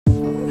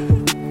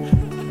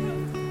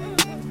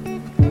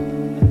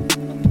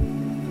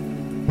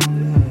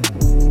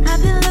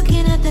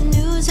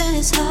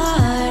is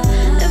hard.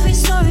 Every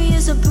story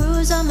is a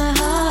bruise on my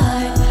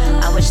heart.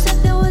 I wish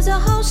that there was a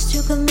host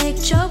who could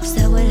make jokes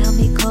that would help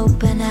me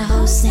cope, and that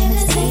host's name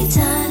is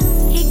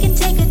Eitan. He can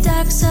take a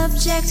dark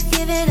subject,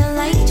 give it a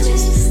light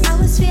twist. I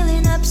was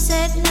feeling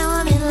upset, now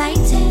I'm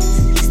enlightened.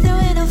 He's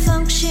throwing a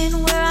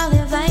function, we're all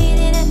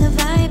invited, and the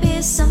vibe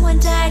is someone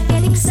died,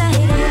 get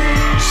excited.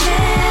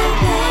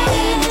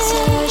 Champagne, it's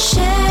a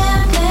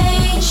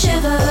champagne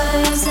shiver.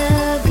 It's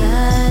a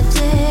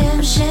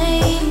goddamn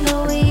shame,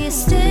 but we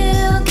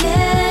still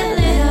get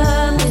lit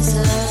up. It's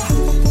a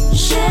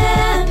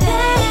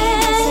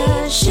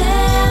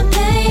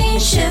champagne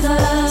shiver.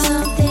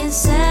 Something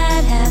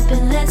sad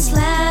happened, let's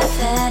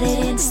laugh at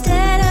it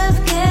instead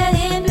of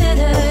getting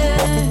bitter.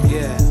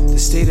 Yeah, the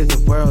state of the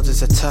world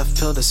is a tough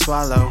pill to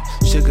swallow.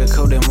 Sugar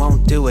coating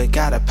won't do it,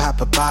 gotta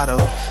pop a bottle.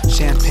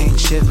 Champagne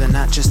shiver,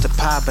 not just a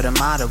pie but a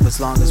motto. As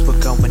long as we're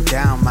going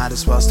down, might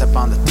as well step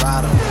on the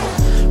throttle.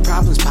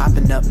 Problems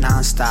popping up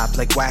non-stop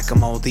like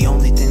whack-a-mole. The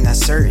only thing that's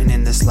certain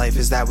in this life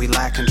is that we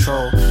lack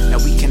control. Now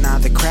we can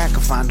either crack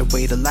or find a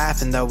way to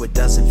laugh, and though it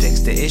doesn't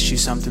fix the issue,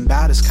 something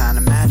about it's kinda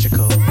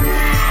magical.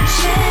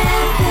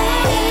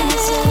 Champagne,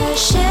 it's a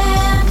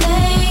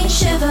champagne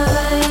shiver.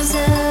 It's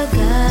a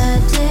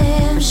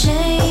goddamn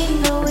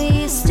shame, but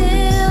we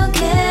still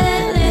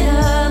get lit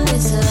up.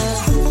 It's a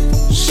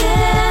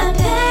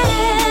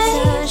champagne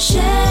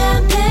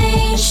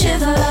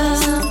shiver.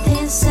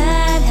 Something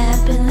sad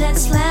happened,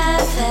 let's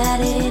laugh at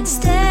it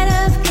instead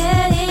of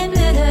getting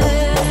bitter.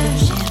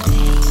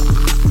 Champagne.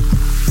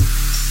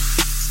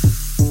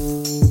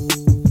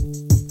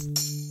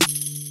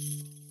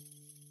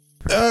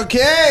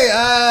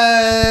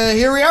 Okay,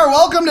 here we are.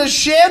 Welcome to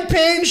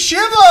Champagne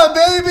Shiva,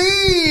 baby!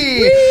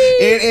 Whee!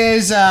 It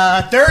is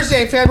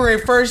Thursday,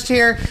 February 1st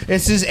here.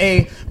 This is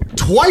a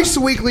twice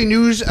weekly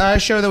news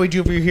show that we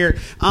do for you here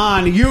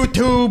on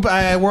YouTube.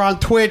 We're on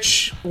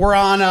Twitch. We're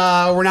not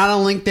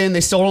on LinkedIn.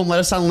 They still don't let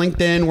us on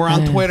LinkedIn. We're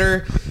on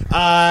Twitter.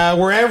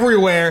 We're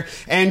everywhere.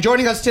 And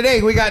joining us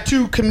today, we got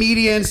two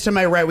comedians to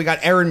my right. We got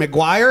Erin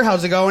McGuire.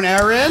 How's it going,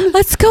 Erin?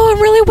 It's going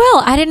really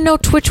well. I didn't know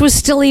Twitch was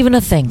still even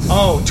a thing.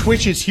 Oh,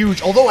 Twitch is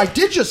huge. Although I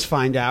did just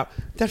find out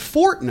that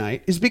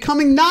Fortnite is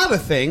becoming not a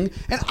thing,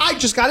 and I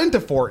just got into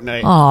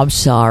Fortnite. Oh, I'm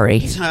sorry.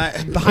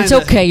 It's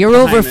okay. You're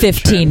over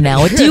 15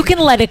 now. You can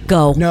let it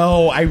go.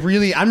 No, I'm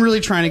really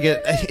trying to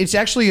get. It's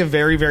actually a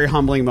very, very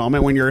humbling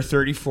moment when you're a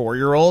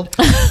 34-year-old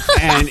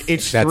and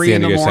it's 3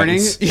 in the morning.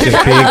 Just being 34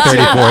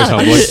 is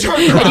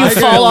humbling. And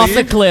you fall off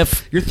the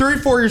cliff. You're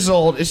 34 years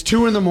old. It's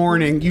 2 in the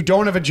morning. You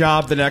don't have a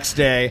job the next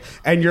day,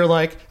 and you're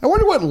like, I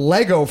wonder what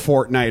Lego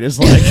Fortnite is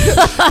like.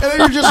 And then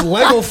you're just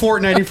Lego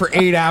Fortniting for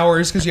 8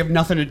 hours because you have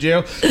nothing to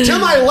do. To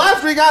my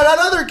left, we got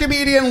another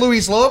comedian,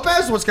 Luis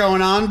Lopez. What's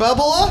going on,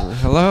 Bubba?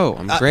 Hello,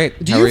 I'm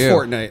great. Do How you are you?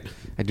 Fortnite?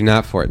 I do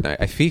not Fortnite.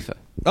 I FIFA.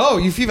 Oh,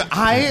 you FIFA.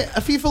 I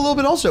FIFA a little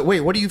bit also.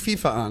 Wait, what are you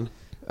FIFA on?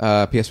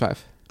 PS5.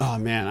 Oh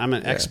man, I'm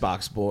an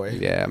Xbox boy.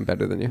 Yeah, I'm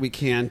better than you. We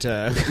can't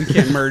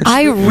merge.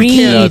 I We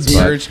can't read.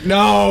 merge.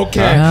 No,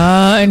 okay.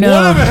 I know.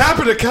 Whatever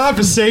happened to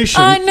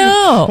conversation? I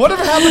know.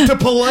 Whatever happened to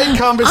polite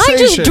conversation? I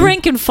just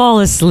drink and fall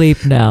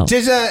asleep now.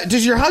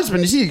 Does your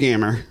husband, is he a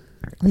gamer?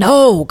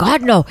 No,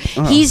 God, no.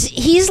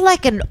 He's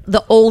like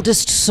the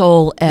oldest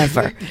soul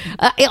ever.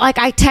 Like,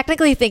 I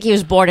technically think he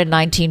was born in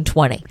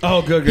 1920.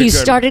 Oh, good. He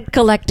started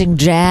collecting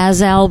jazz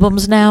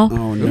albums now.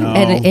 Oh, no.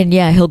 And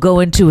yeah, he'll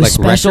go into a Like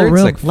special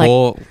records?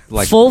 room,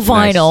 Like full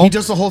nice. vinyl. He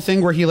does the whole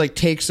thing where he like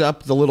takes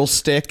up the little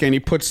stick and he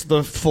puts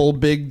the full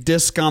big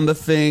disc on the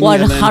thing.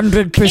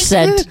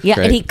 100%. Yeah,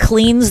 Great. and he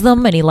cleans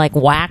them and he like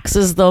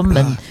waxes them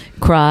and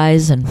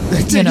cries and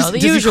the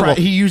usual.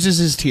 He uses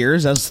his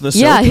tears as the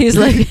soap. Yeah, he's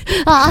like,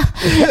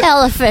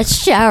 Ella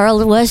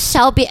Fitzgerald was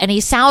so and he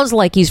sounds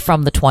like he's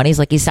from the 20s,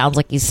 like he sounds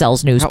like he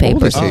sells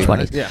newspapers How in old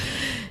the is 20s. he? Yeah.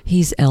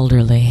 He's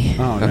elderly.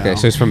 Oh, no. Okay,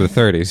 so he's from the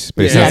 30s,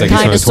 but he Yeah. sounds like he's from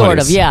Kind the of, 20s. sort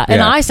of, yeah.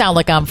 And I sound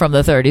like I'm from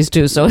the 30s,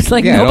 too, so it's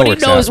like Yeah, it all nobody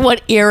works knows out.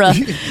 what era.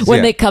 When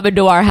Yeah. they come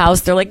into our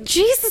house, they're like,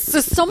 Jesus,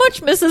 there's so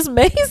much Mrs.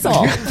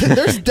 Maisel.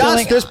 There's dust.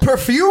 Like, There's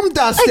perfume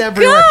dust my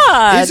everywhere.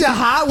 God. Is it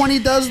hot when he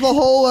does the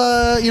whole,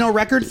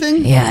 record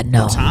thing? Yeah,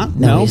 no. It's hot?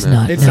 No, No? he's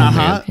not. It's No. not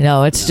hot?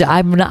 No, it's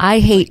I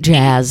hate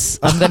jazz.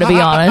 I'm going to be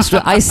honest.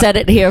 I said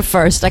it here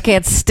first. I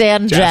can't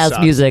stand jazz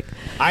sucks. music.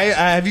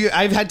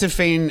 I've had to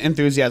feign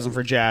enthusiasm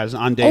for jazz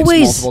on dates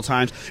Always. multiple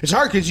times. It's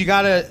hard because you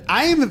gotta.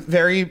 I am a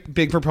very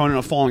big proponent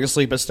of falling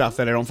asleep at stuff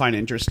that I don't find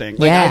interesting.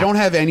 Like Yeah. I don't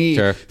have any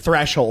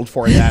threshold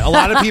for that. A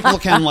lot of people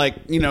can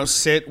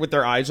sit with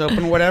their eyes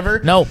open,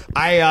 whatever. No.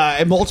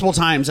 I multiple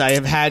times I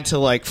have had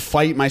to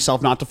fight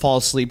myself not to fall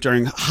asleep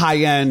during high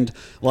end.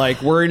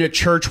 Like we're in a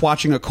church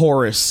watching a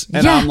chorus,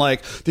 and Yeah. I'm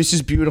like, this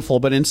is beautiful,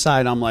 but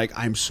inside I'm like,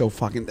 I'm so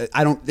fucking.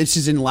 I don't. This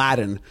is in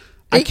Latin.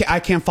 I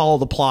can't follow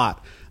the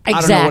plot. I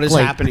don't know what is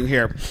Exactly. happening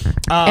here.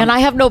 And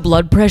I have no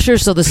blood pressure,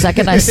 so the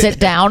second I sit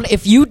down,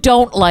 if you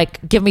don't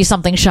give me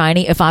something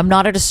shiny, if I'm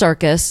not at a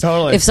circus,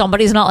 Totally. if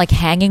somebody's not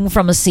hanging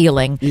from a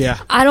ceiling, Yeah.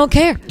 I don't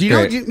care. Do you know?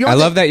 Great. Do you know I what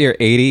love that you're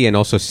 80 and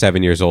also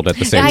 7 years old at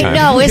the same I time.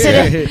 know,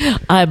 isn't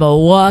it? I'm a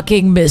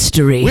walking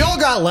mystery. We all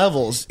got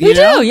levels. We you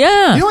know? do,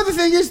 yeah. You know what the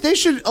thing is? They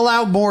should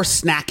allow more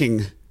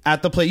snacking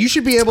at the play. You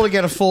should be able to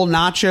get a full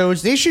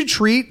nachos. They should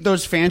treat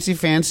those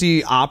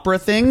fancy opera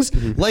things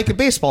like a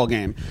baseball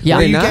game. Yeah. Where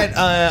Are they you not? get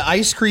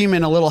ice cream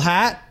and a little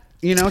hat.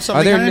 You know, something.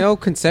 Are there kinda- no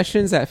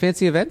concessions at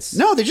fancy events?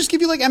 No, they just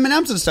give you like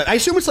M&Ms and stuff. I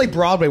assume it's like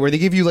Broadway where they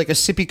give you like a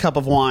sippy cup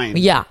of wine.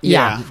 Yeah.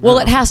 Well,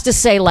 it has to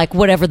say like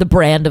whatever the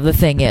brand of the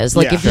thing is.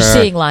 Like Yeah. if you're Sure.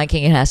 seeing Lion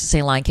King, it has to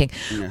say Lion King.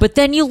 But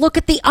then you look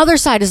at the other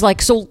side is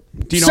like, so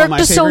Do you know what Cirque my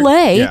du favorite-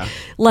 Soleil, Yeah.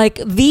 like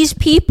these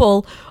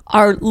people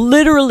are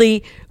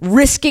literally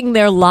risking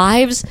their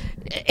lives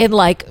and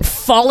like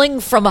falling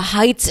from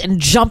heights and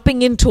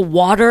jumping into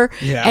water.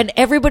 Yeah. And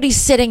everybody's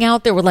sitting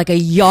out there with like a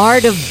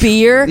yard of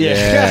beer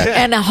Yeah.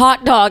 and a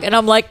hot dog. And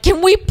I'm like,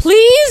 can we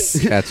please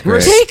That's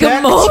great. take a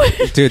Respect.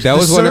 moment? Dude, that The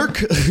was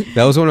Cirque.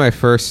 that was one of my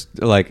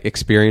first like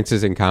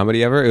experiences in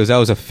comedy ever. I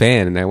was a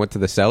fan, and I went to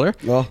the cellar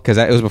Well. because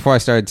it was before I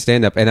started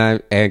stand up,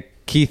 and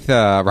Keith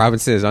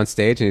Robinson is on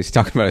stage and he's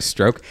talking about a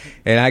stroke,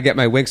 and I get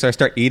my wings, so I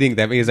start eating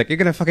them. And he's like, "You're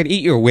gonna fucking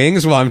eat your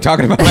wings while I'm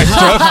talking about my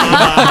stroke."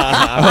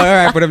 I'm like, all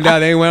right, put him down.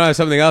 Then he went on to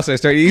something else. And I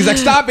started. He's like,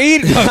 "Stop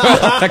eating!"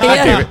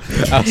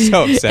 I was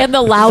so upset. And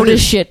the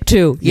loudest shit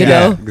too, you Yeah,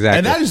 know? exactly.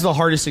 And that is the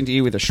hardest thing to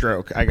eat with a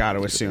stroke, I got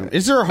to assume.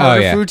 Is there a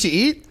harder yeah. food to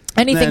eat?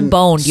 Anything than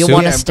boned, you soup?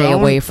 want to Yeah, stay bone?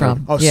 away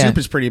from. Oh, Yeah. soup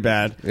is pretty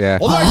bad. Yeah.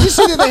 Although I just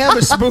see that they have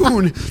a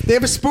spoon. They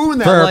have a spoon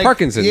that For like,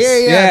 Parkinson's. Yeah,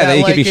 Yeah, that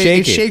you can be it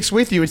shaking. shakes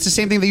with you. It's the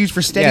same thing they use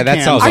for steady Yeah, that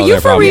cams. solves Are all you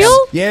their for problems. real?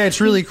 Yeah,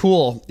 it's really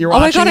cool. You're Oh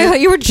my watching god, I it? thought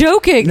you were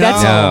joking.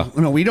 That's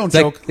No, we don't It's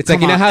like joke. it's like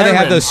Come you know on, how they have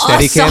Erin. those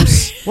steady Awesome.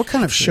 cams. What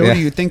kind of show Yeah. do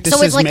you think this so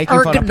is it's like making fun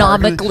of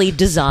Parkinson's? ergonomically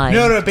designed.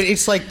 No, but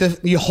it's like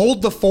you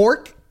hold the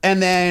fork and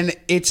then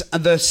it's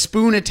the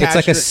spoon attached.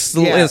 It's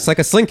like yeah. it's like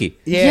a slinky.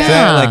 Yeah. So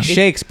that, like It-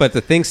 shakes, but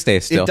the thing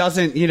stays still. It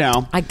doesn't, you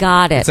know. I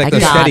got it. It's like I those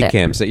got steady it.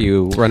 cams that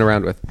you run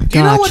around with.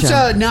 You know what's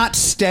Gotcha. not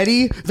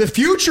steady? The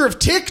future of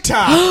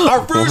TikTok.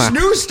 Our first Wow.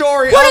 news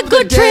story. What of a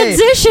good the day.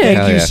 transition. Thank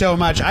Hell you yeah. so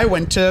much. I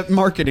went to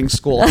marketing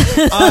school.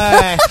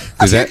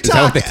 Is that TikTok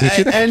what they teach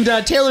you there?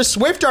 and Taylor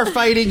Swift are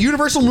fighting.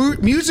 Universal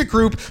Music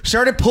Group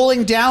started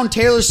pulling down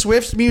Taylor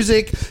Swift's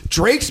music,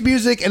 Drake's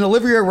music, and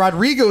Olivia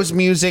Rodrigo's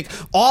music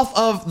off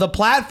of the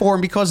platform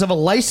because of a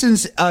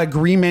license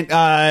agreement.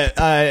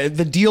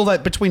 The deal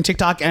that between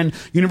TikTok and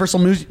Universal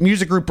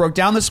Music Group broke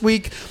down this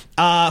week.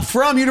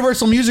 From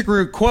Universal Music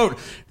Group, quote,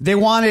 they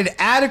wanted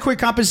adequate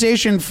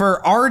compensation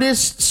for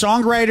artists,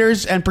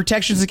 songwriters, and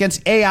protections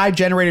against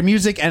AI-generated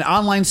music and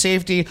online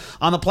safety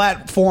on the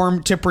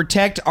platform to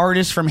protect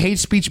artists from hate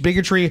speech,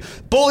 bigotry,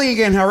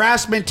 bullying, and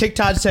harassment.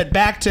 TikTok said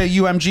back to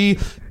UMG,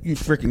 you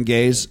freaking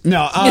gays.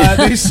 No,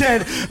 they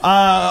said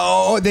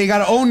they got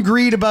to own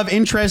greed above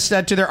interest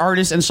to their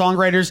artists and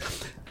songwriters.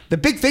 The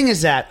big thing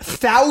is that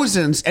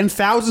thousands and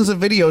thousands of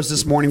videos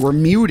this morning were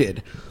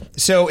muted.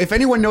 So if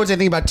anyone knows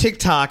anything about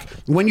TikTok,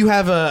 when you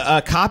have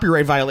a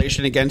copyright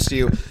violation against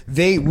you,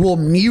 they will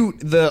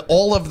mute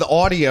all of the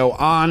audio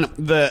on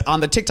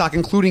the TikTok,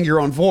 including your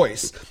own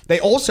voice. They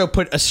also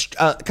put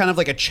a kind of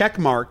like a check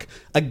mark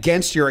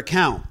against your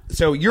account.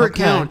 So your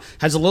account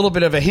has a little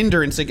bit of a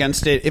hindrance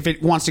against it if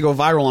it wants to go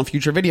viral on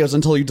future videos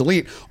until you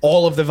delete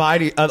all of the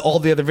all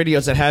the other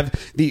videos that have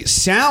the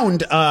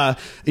sound,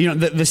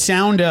 the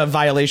sound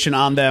violation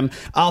on them.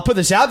 I'll put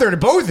this out there to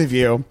both of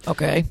you.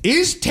 Okay.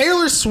 Is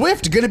Taylor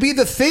Swift going to be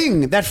the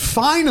thing that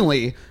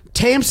finally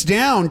tamps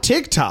down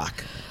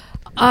TikTok?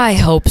 I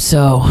hope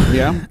so.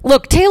 Yeah.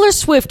 Look, Taylor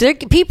Swift,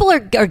 people are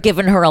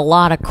giving her a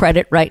lot of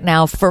credit right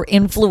now for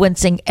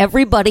influencing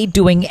everybody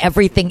doing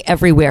everything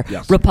everywhere.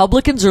 Yes.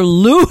 Republicans are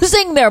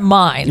losing their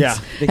minds. Yeah,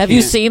 they Have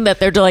you can't. seen that?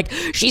 They're like,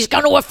 she's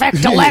going to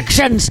affect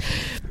elections.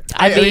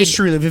 I mean, it's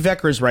true.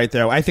 Vivek is right,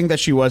 though. I think that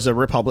she was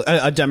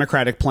a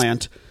Democratic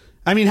plant.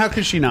 I mean, how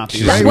could she not be?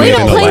 She's right? way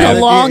to in the play lab.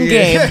 the long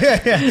game.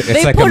 It's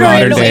They like a put her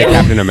modern in day a-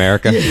 Captain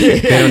America.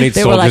 They don't need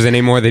They were soldiers like-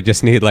 anymore. They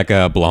just need like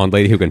a blonde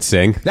lady who can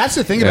sing. That's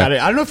the thing Yeah. about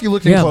it. I don't know if you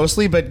looked in Yeah.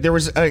 closely, but there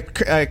was a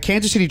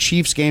Kansas City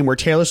Chiefs game where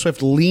Taylor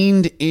Swift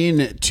leaned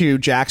in to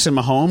Jackson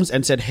Mahomes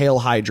and said, "Hail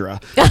Hydra."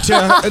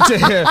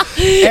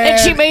 And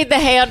she made the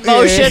hand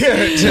motion.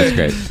 That's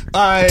great.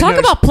 Talk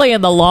about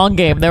playing the long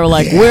game. They were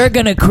like, we're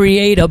going to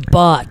create a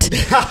bot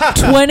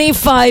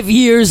 25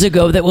 years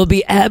ago that will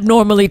be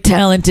abnormally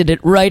talented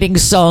at writing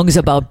songs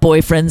about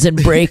boyfriends and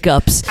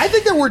breakups. I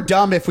think that we're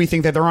dumb if we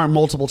think that there aren't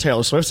multiple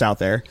Taylor Swifts out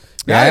there.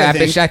 Yeah,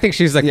 I think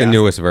she's like Yeah. the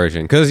newest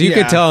version because you Yeah.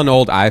 could tell an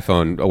old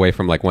iPhone away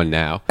from like one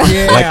now.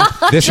 Yeah.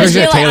 Like this She's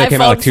version of like Taylor came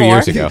out like iPhone 2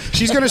 years 4. ago.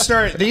 She's going to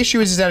start. The issue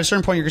is at a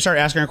certain point you're going to start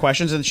asking her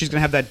questions, and she's going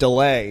to have that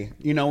delay.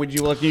 You know, would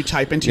you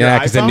type into your Yeah, iPhone?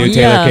 because the new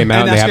Taylor Yeah. came out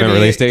and they that's haven't gonna be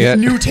released it yet.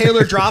 New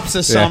Taylor drops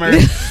this Yeah. summer. And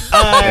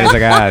it's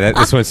like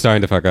this one's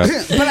starting to fuck up.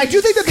 But I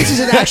do think that this is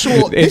an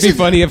actual. It'd this be is-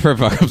 funny if her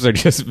fuck ups are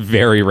just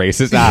very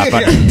racist.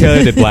 But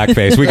Taylor did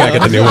blackface. We gotta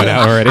get the new one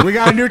out already. We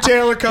got a new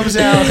Taylor comes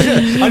out.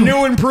 A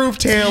new improved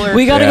Taylor.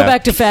 We got to Yeah. go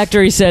back to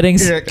factory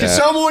settings. Yeah, can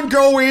someone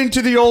go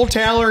into the old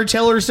Taylor and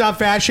tell her to stop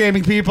fat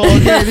shaming people?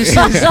 Okay, this is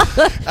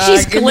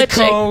She's in the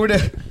glitching. code.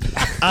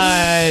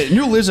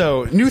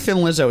 New Thin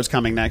Lizzo is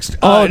coming next.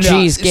 Oh,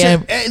 geez, so,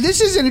 Gam.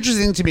 this is an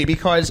interesting thing to me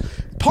because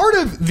part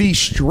of the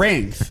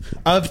strength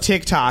of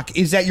TikTok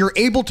is that you're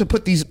able to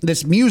put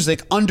this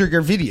music under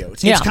your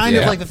videos. Yeah. It's kind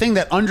of like the thing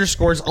that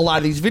underscores a lot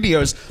of these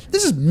videos.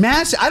 This is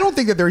massive. I don't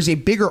think that there is a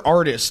bigger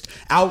artist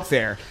out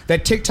there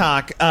that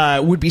TikTok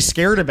would be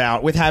scared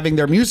about with having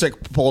their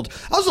music pulled.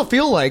 I also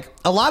feel like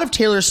a lot of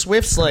Taylor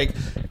Swift's like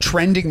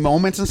trending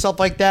moments and stuff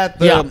like that,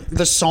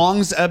 the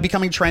songs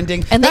becoming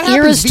trending, and that the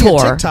Eras happens via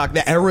tour. TikTok,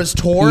 the Eras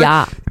tour.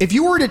 Yeah. If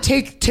you were to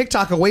take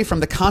TikTok away from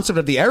the concept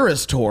of the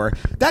Eras tour,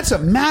 that's a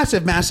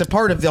massive, massive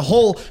part of the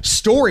whole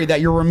story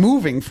that you're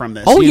removing from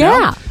this. Oh, you know?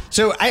 yeah.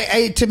 So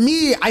to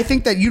me, I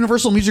think that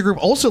Universal Music Group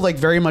also like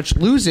very much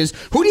loses.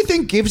 Who do you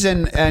think gives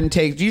and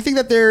takes? Do you think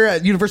that their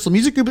Universal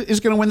Music Group is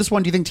going to win this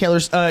one? Do you think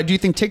do you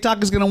think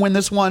TikTok is going to win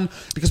this one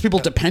because people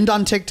depend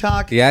on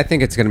TikTok? Yeah, I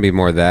think it's going to be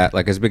more that,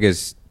 like, as big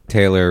as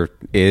Taylor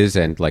is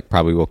and like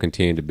probably will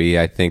continue to be,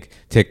 I think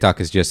TikTok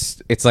is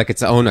just, it's like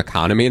its own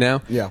economy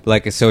now. Yeah.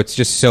 Like, so it's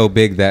just so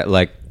big that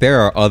like there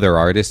are other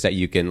artists that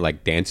you can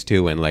like dance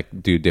to and like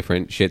do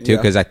different shit to.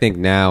 Because I think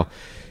now,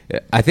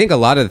 I think a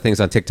lot of the things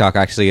on TikTok,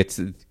 actually, it's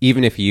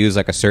even if you use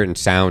like a certain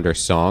sound or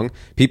song,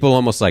 people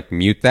almost like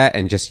mute that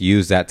and just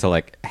use that to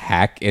like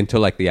hack into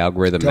like the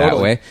algorithm that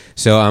way.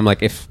 So I'm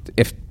like, if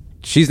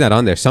she's not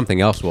on there, something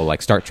else will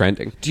like start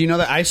trending. Do you know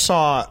that I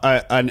saw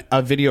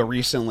a video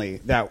recently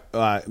that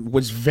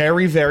was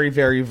very, very,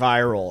 very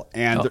viral,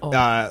 and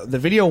the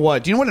video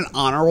was, do you know what an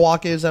honor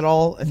walk is at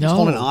all? It's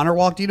called an honor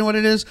walk. Do you know what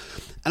it is?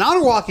 An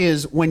honor walk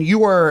is when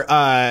you are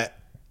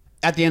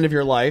at the end of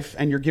your life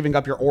and you're giving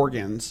up your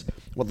organs.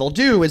 What they'll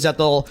do is that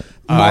they'll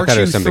march I thought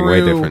it was you something through.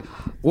 way different.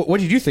 What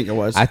did you think it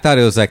was? I thought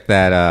it was like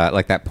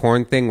that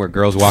porn thing where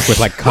girls walk with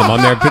like cum on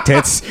their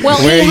tits. Well,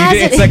 where he has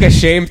it's it- like a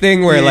shame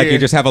thing where like Yeah. you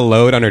just have a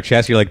load on her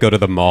chest. You like go to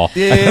the mall.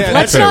 Yeah,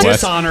 Let's that's a not-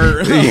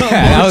 dishonor.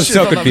 I was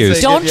so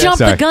confused. Don't jump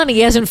Sorry. the gun. He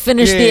hasn't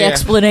finished the Yeah.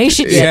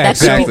 explanation yet. Yeah, That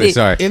could be exactly. the-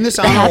 Sorry. In this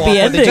The honor walk,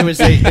 happy what they do ending.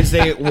 is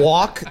they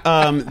walk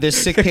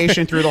this sick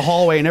patient through the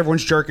hallway, and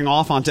everyone's jerking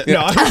off onto.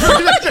 No,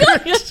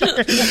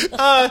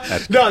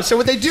 no. So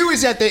what they do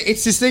is that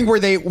it's this thing where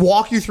they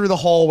walk you through the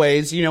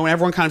hallways, you know, and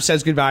everyone kind of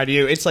says goodbye to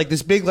you. It's like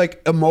this big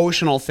like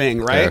emotional thing,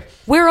 right? Yeah.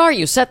 Where are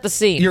you? Set the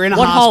scene. You're in a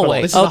What hospital.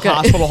 hallway? This is Okay. a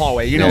hospital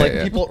hallway. You know, Yeah, like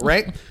yeah. people,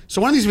 right?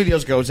 So one of these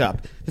videos goes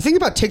up. The thing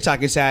about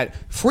TikTok is that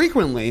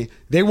frequently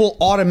they will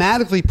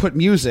automatically put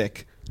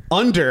music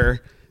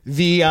under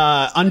the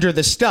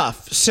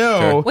stuff. So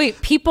Sure.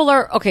 Wait, people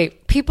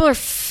are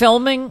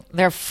filming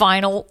their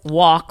final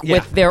walk Yeah.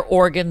 with their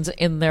organs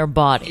in their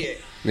body.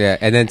 Yeah,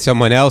 and then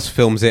someone else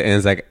films it and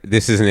is like,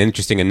 "This isn't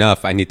interesting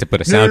enough. I need to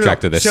put a No, no, soundtrack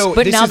no. to this." So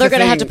But this now is they're the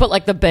going to have thing. to put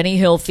like the Benny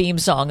Hill theme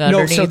song No,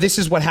 underneath. so this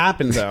is what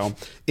happened though,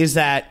 is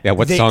that Yeah,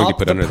 what they song do you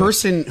put under the this?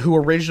 person who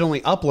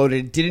originally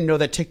uploaded didn't know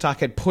that TikTok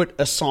had put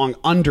a song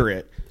under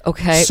it.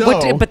 Okay, So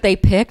but they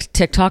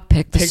TikTok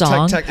picked the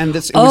song. TikTok, and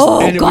this,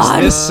 Oh, it was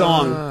God. this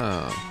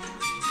song.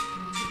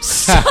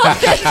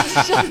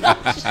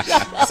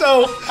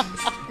 So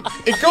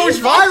it goes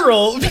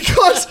viral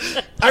because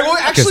I will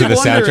actually of the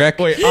wonder. soundtrack?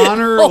 Wait,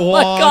 honor Oh my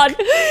walk. God,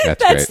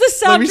 That's that's great. the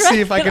soundtrack. Let me see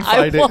if I can that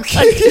find it.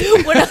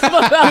 want when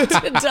I'm about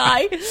to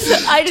die.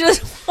 I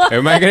just want.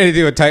 Am I going to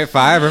do a type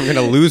 5 or I'm going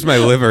to lose my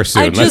liver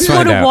soon? I Let's just find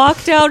want to out.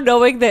 walk down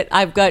knowing that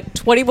I've got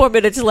 20 more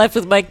minutes left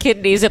with my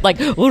kidneys and like.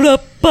 Oh,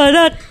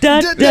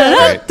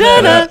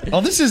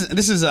 this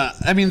is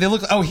I mean, they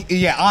look. Oh,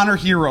 yeah, honor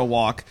hero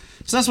walk.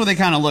 So that's what they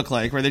kind of look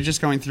like, where they're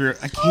just going through.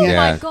 I can't.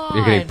 Yeah, my God.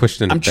 you're getting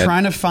pushed into I'm bed.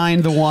 trying to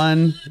find the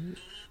one.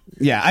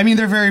 Yeah, I mean,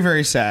 they're very,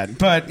 very sad.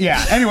 But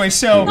yeah, anyway,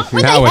 so. Now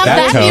with have that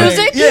that tone.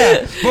 music?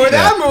 Yeah, but with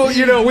that move,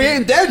 you know, we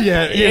ain't dead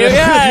yet. You know?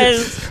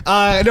 Yes.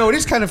 No, it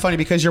is kind of funny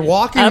because you're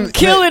walking. I'm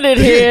killing it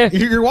here.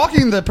 You're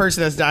walking the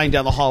person that's dying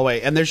down the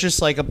hallway, and there's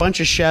just like a bunch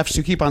of chefs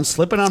who keep on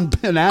slipping on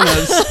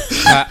bananas,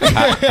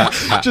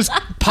 just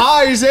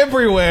pies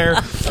everywhere.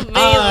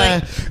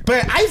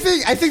 But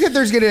I think that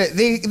there's gonna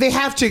they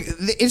have to.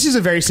 This is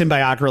a very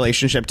symbiotic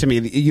relationship to me,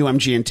 the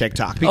UMG and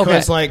TikTok,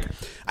 because like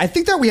I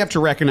think that we have to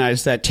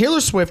recognize that Taylor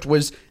Swift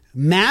was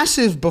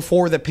massive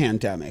before the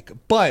pandemic,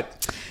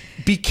 but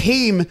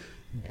became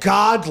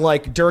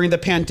godlike during the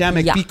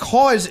pandemic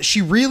because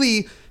she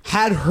really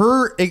had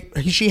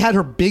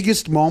her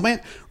biggest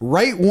moment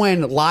right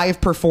when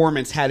live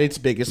performance had its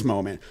biggest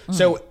moment.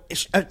 So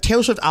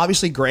Taylor Swift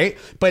obviously great,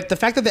 but the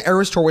fact that the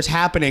Eras tour was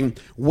happening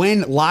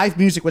when live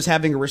music was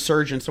having a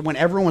resurgence, and when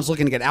everyone was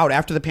looking to get out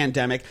after the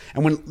pandemic,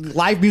 and when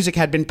live music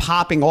had been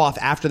popping off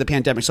after the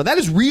pandemic, so that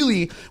is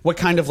really what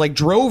kind of like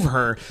drove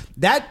her.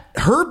 That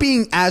her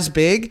being as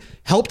big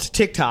helped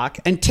TikTok,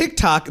 and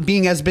TikTok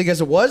being as big as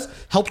it was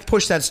helped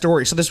push that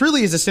story. So this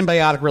really is a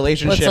symbiotic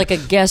relationship. Well, it's like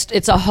a guest.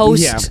 It's a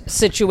host Yeah.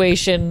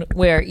 situation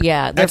where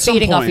they're At some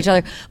feeding off point. each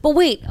other. But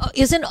wait,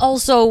 isn't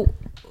also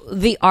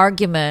the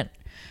argument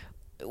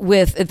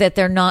with that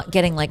they're not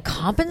getting like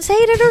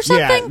compensated or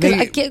something? 'Cause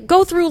I can't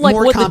go through like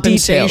more what the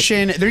details.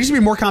 compensation. There needs to be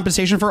more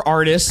compensation for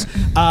artists,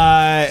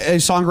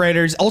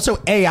 songwriters, also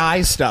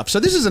AI stuff. So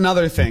this is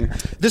another thing.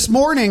 This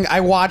morning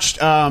I watched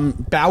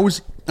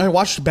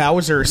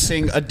Bowser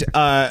sing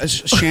a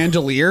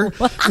chandelier,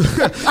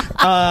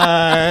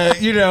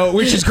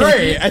 which is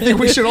great. I think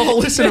we should all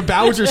listen to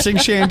Bowser sing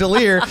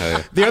Chandelier.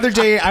 The other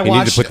day I You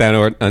watched. need to put that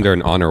under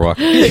an honor walk.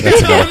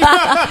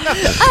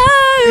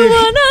 I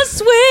wanna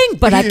swing,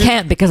 but I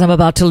can't because I'm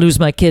about to lose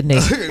my kidney.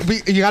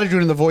 You got to do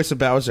it in the voice of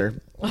Bowser.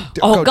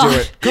 Oh, Go God. do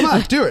it. Come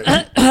on, do it.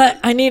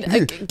 I need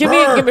give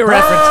me a reference.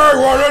 I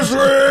want to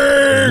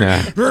swing.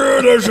 Nah.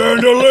 Through the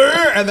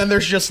chandelier. And then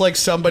there's just like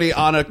somebody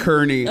on a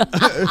kearney,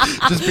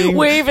 just being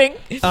Waving.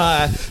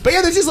 But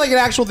yeah, this is like an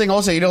actual thing.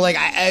 Also, like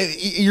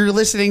you're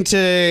listening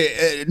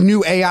to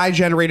new AI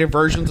generated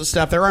versions of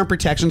stuff. There aren't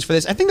protections for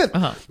this. I think that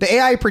the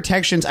AI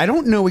protections. I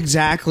don't know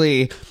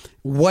exactly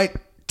what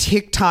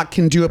TikTok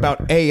can do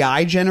about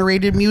AI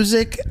generated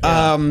music.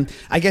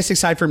 I guess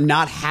aside from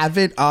not have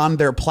it on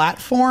their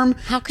platform.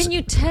 How can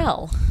you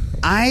tell?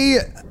 I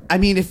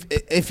mean,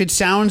 if it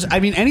sounds,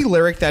 any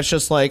lyric that's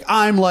just like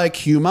I'm like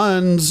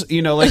humans,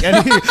 like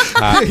any,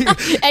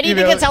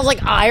 Anything that sounds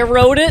like I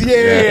wrote it.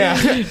 Yeah.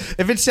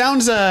 If it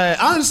sounds,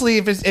 honestly,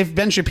 if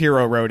Ben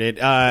Shapiro wrote it,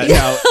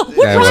 no,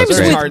 What rhymes it's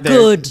with hard there.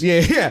 good?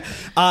 Yeah.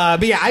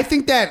 But yeah, I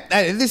think that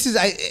this is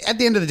at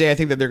the end of the day, I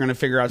think that they're going to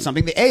figure out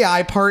something. The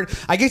AI part,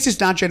 I guess, it's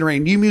not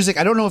generating new music.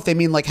 I don't know if they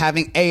mean like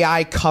having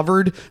AI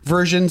covered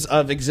versions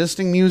of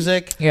existing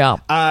music. Yeah.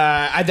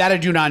 That I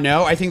do not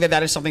know. I think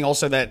that is something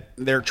also that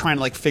they're trying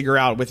to like figure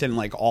out within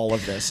like all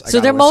of this. So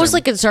they're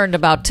mostly concerned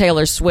about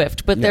Taylor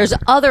Swift, but there's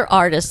other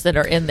artists that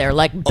are in there,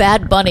 like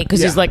Bad Bunny,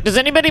 because he's like, does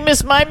anybody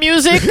miss my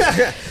music?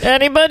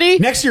 Anybody?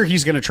 Next year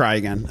he's going to try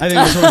again. I think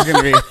that's what it's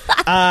going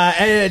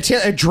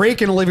to be. Drake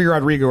and Olivia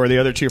Rodrigo are the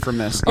other two from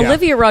this. Yeah.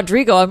 Olivia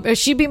Rodrigo,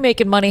 she'd be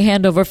making money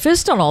hand over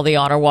fist on all the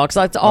honor walks.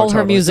 That's all her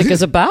totally. music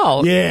is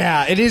about.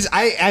 Yeah, it is.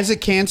 I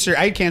had cancer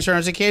when I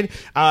was a kid.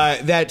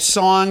 That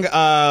song.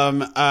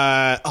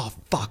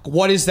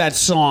 What is that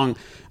song?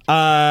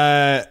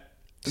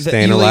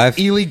 Staying Alive?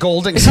 Ely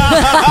Golding. The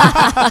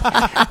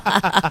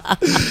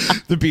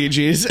Bee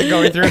Gees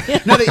going through.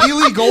 No, the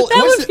Ely Golding.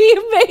 That would be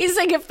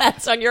amazing if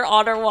that's on your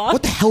honor walk.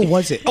 What the hell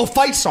was it? Oh,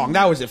 Fight Song.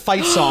 That was it.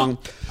 Fight Song.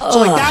 So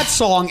like that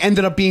song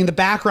ended up being the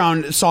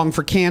background song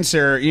for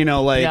Cancer,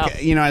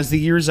 as the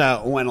years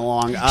went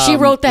along. She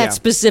wrote that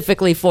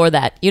specifically for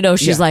that.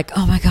 She's like,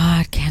 oh my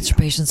God, cancer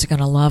patients are going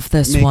to love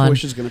this one.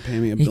 Make-A-Wish is going to pay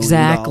me $1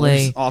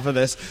 billion off of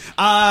this.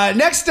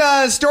 Next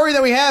story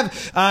that we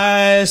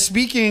have,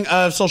 speaking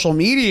of social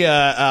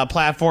media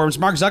platforms,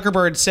 Mark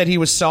Zuckerberg said he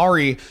was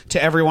sorry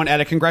to everyone at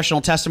a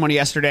congressional testimony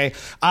yesterday.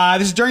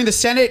 This is during the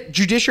Senate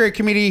Judiciary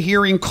Committee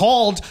hearing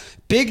called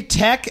Big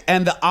Tech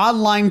and the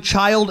Online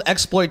Child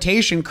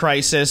Exploitation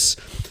Crisis,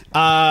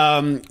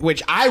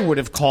 which I would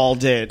have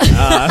called it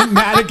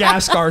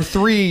Madagascar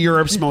 3,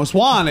 Europe's Most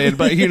Wanted,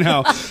 but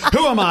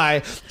who am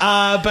I?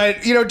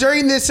 But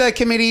during this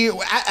committee,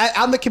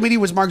 on the committee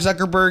was Mark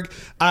Zuckerberg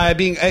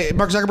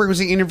Mark Zuckerberg was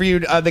being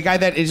interviewed. The guy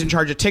that is in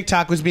charge of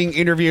TikTok was being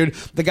interviewed.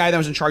 The guy that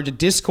was in charge of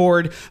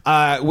Discord,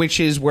 which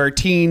is where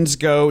teens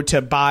go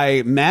to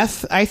buy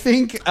meth, I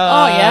think.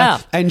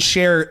 And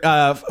share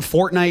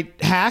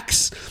Fortnite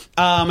hacks.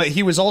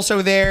 He was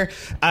also there.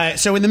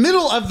 So in the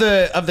middle of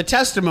the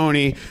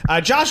testimony,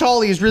 Josh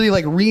Hawley is really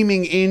like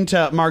reaming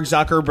into Mark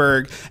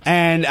Zuckerberg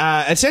and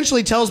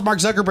essentially tells Mark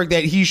Zuckerberg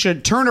that he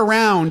should turn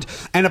around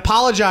and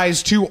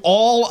apologize to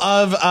all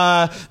of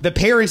the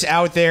parents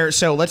out there.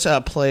 So let's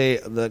play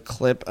the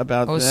clip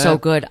about that. It was so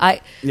good.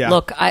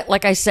 Look,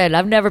 like I said,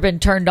 I've never been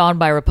turned on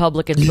by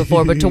Republicans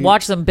before, but to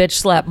watch them bitch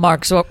slap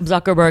Mark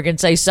Zuckerberg and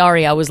say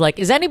sorry, I was like,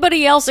 is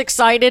anybody else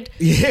excited?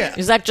 Yeah.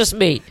 Is that just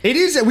me? It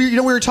is. We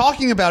were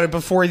talking about it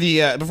before the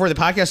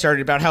podcast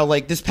started about how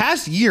like this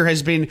past year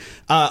has been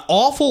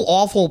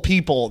awful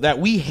people that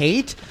we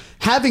hate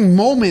having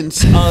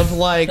moments of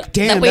like,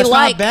 damn, that's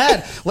not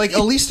bad. Like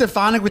Elise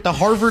Stefanik with the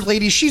Harvard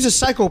ladies, she's a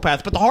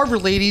psychopath, but the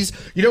Harvard ladies,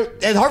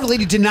 and Harvard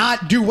lady did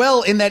not do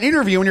well in that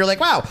interview. And you're like,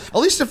 wow,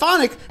 Elise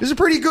Stefanik is a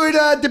pretty good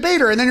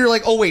debater. And then you're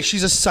like, oh wait,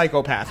 she's a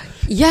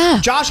psychopath. Yeah.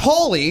 Josh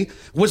Hawley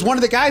was one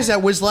of the guys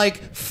that was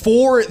like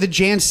for the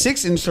Jan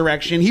 6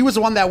 insurrection. He was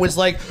the one that was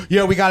like,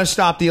 we got to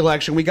stop the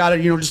election. We got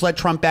to, just let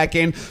Trump back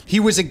in. He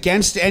was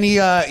against any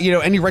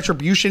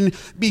retribution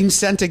being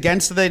sent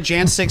against the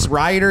Jan 6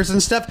 rioters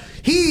and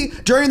stuff. He,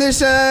 during this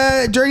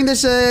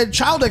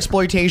child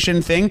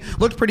exploitation thing,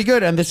 looked pretty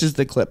good. And this is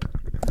the clip.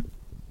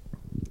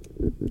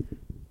 You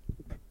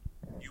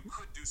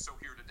could do so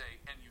here today,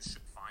 and you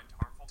should find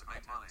harmful to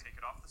make money. Take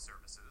it off the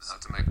services.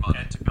 Not to make money.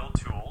 And to build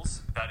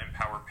tools that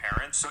empower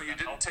parents. So you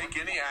didn't take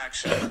any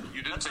action.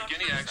 You didn't take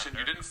any action.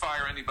 You didn't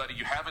fire anybody.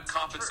 You haven't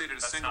compensated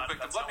a single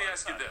victim. Let me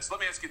ask you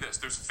this.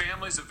 There's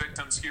families of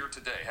victims here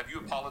today. Have you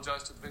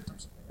apologized to the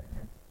victims?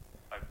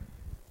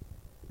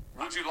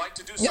 Would you like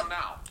to do so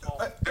now?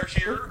 They're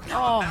here. You're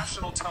on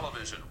national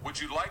television.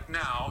 Would you like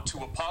now to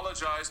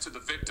apologize to the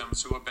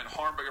victims who have been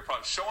harmed by your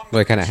product? Show them.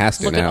 Well, it kind of has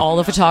to Look now. at all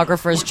the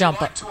photographers Would jump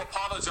you like up. to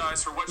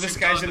apologize for what This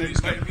you've guy's done to in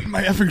these babies?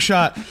 my effing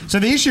shot. So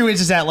the issue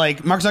is that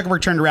like Mark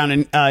Zuckerberg turned around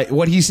and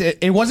what he said,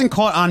 it wasn't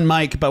caught on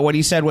mic, but what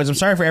he said was, I'm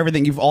sorry for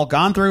everything you've all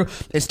gone through.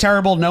 It's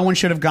terrible. No one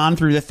should have gone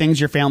through the things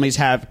your families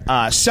have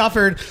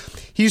suffered.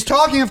 He's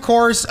talking, of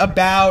course,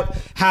 about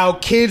how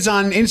kids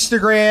on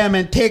Instagram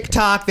and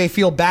TikTok, they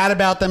feel bad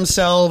about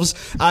themselves.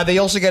 They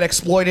also get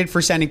exploited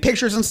for sending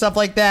pictures and stuff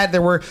like that.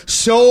 There were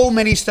so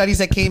many studies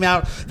that came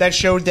out that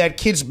showed that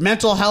kids'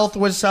 mental health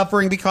was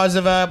suffering because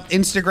of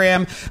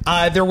Instagram.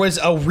 There was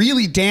a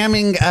really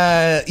damning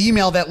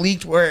email that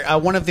leaked where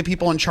one of the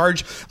people in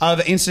charge of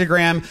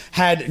Instagram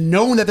had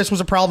known that this was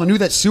a problem, knew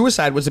that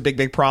suicide was a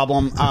big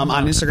problem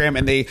on Instagram,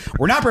 and they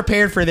were not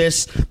prepared for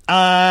this. This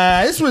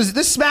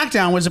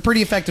SmackDown was a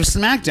pretty effective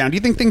SmackDown. Do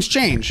you think things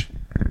change?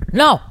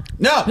 No.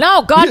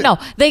 No, God, no.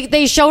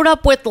 They showed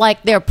up with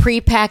like their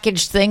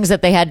prepackaged things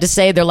that they had to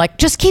say. They're like,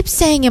 just keep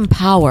saying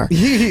empower,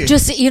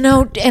 just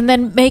and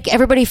then make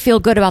everybody feel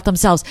good about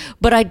themselves.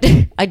 But I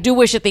do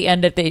wish at the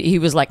end that he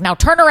was like, now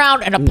turn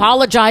around and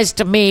apologize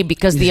to me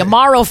because the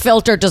Amaro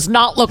filter does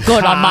not look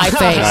good on my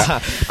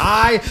face.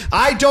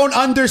 I don't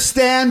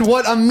understand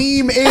what a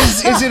meme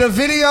is. Is it a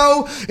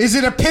video? Is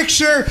it a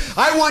picture?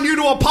 I want you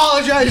to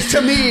apologize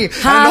to me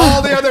and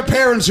all the other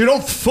parents who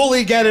don't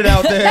fully get it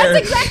out there.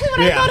 That's exactly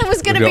what I thought it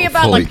was going to be about.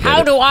 Like,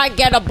 how do I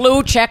get a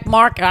blue check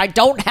mark and I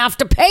don't have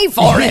to pay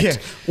for it?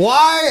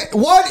 Why?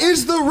 What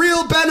is the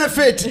real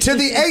benefit to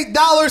the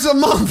 $8 a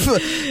month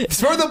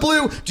for the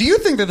blue? Do you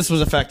think that this was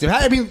effective?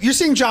 I mean, you're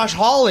seeing Josh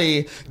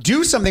Hawley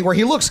do something where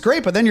he looks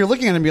great, but then you're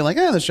looking at him and being like,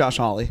 that's Josh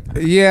Hawley.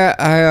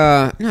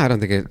 Yeah, no, I don't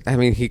think it. I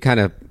mean, he kind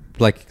of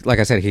like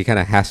I said, he kind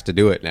of has to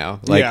do it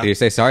now. Like, do you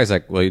say sorry? He's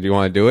like, well, do you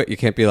want to do it? You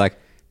can't be like,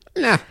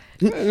 nah.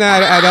 No,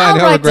 I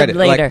don't regret it.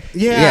 Later. Like,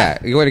 yeah.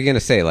 What are you going to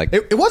say? Like,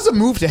 it was a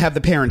move to have the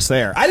parents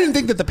there. I didn't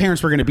think that the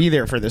parents were going to be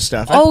there for this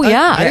stuff. I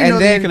didn't know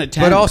they were going to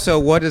attend. But also,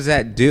 what does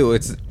that do?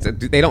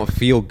 They don't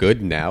feel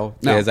good now.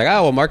 No. It's like,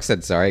 oh, well, Mark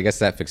said sorry. I guess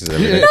that fixes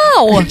everything.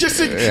 No.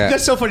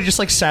 That's so funny. Just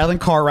like silent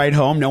car ride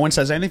home. No one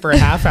says anything for a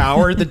half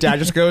hour. The dad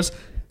just goes,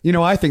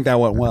 I think that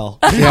went well.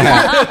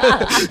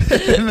 Yeah.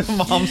 And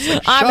the mom's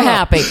like, I'm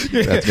happy.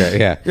 That's great.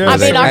 Yeah. I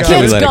mean, our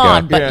kid's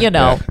gone, but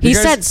he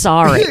said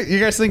sorry. You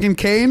guys thinking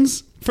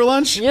Cane's for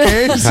lunch? Yeah.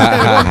 Cane's?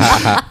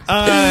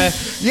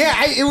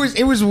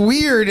 It was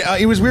weird.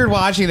 It was weird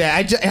watching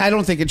that. I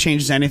don't think it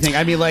changes anything.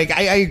 I mean, like,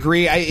 I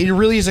agree. It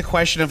really is a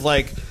question of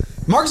like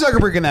Mark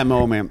Zuckerberg in that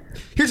moment.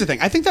 Here's the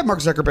thing. I think that Mark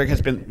Zuckerberg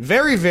has been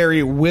very,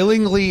 very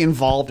willingly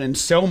involved in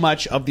so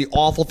much of the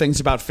awful things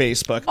about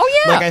Facebook.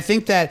 Oh, yeah. Like, I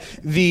think that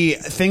the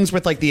things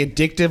with, like, the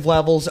addictive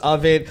levels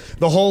of it,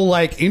 the whole,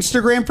 like,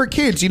 Instagram for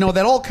kids,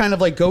 that all kind of,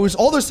 like, goes,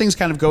 all those things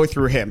kind of go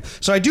through him.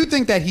 So I do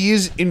think that he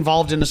is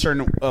involved in a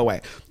certain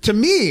way. To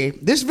me,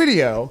 this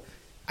video,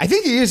 I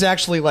think he is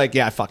actually like,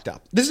 I fucked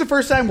up. This is the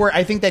first time where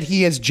I think that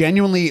he has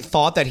genuinely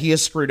thought that he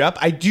has screwed up.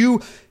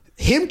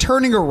 Him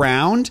turning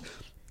around,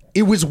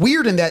 it was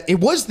weird in that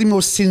it was the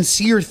most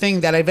sincere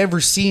thing that I've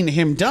ever seen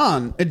him do.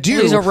 Well,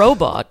 he's a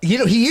robot.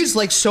 He is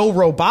like so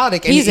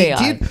robotic. And he's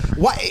AI.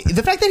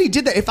 The fact that he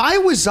did that, if I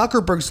was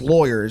Zuckerberg's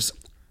lawyers,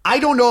 I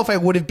don't know if I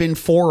would have been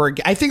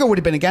I think I would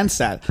have been against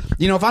that.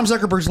 If I'm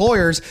Zuckerberg's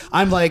lawyers,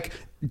 I'm like,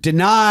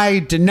 deny,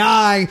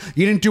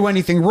 you didn't do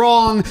anything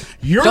wrong.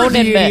 You're the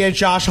idiot,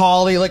 Josh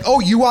Hawley. Like, oh,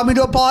 you want me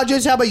to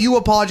apologize? How about you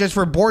apologize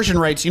for abortion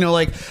rights?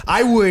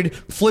 I would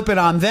flip it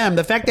on them.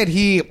 The fact that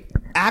he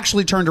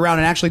actually turned around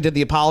and actually did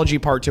the apology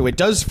part to it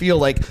does feel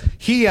like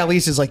he at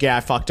least is like, I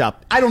fucked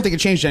up. I don't think it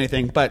changed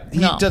anything, but he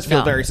does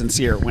feel very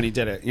sincere when he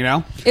did it,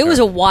 It was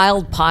a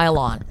wild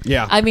pile-on.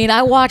 Yeah. I mean,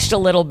 I watched a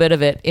little bit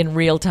of it in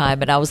real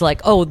time, and I was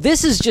like, oh,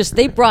 this is just,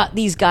 they brought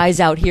these guys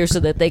out here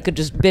so that they could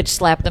just bitch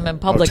slap them in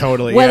public. Oh,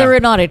 totally, Whether or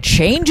not it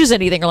changes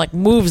anything or like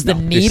moves the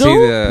needle.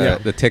 You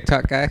see the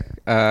TikTok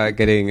guy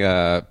getting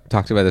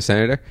talked to by the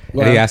senator?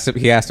 Wow. And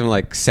he asked him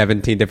like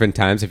 17 different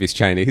times if he's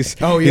Chinese.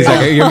 Oh, yeah. He's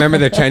like, you remember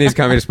the Chinese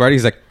Communist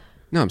Party? He's like,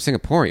 no, I'm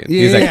Singaporean.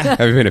 He's like,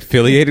 have you been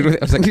affiliated with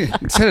it? I was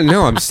like,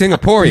 no, I'm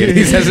Singaporean.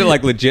 He says it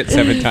like legit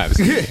 7 times.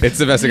 It's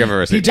the best thing I've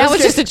ever seen. That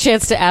was just a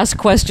chance to ask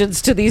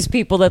questions to these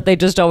people that they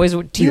just always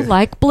would. Do you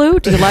like blue?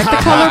 Do you like the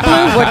color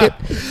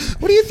blue?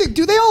 What do you think?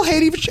 Do they all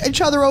hate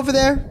each other over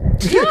there?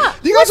 Yeah.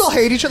 Do you guys all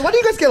hate each other? Why do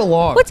you guys get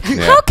along?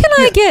 How can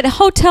I get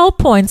hotel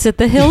points at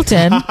the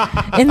Hilton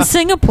in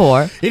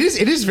Singapore? It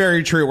is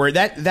very true. Where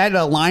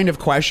that line of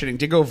questioning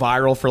did go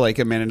viral for like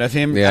a minute of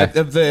him,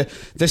 of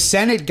the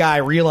Senate guy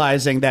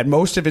realizing that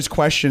most of his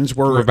questions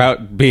were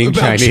about being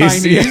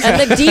Chinese.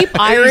 And the deep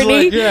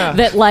irony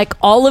that like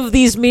all of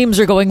these memes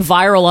are going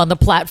viral on the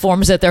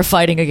platforms that they're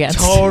fighting against.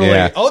 Totally.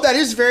 Yeah. Oh, that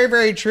is very,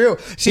 very true.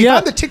 See, if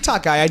I'm the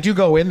TikTok guy, I do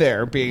go in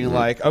there being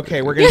like,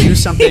 okay, we're going to do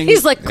something.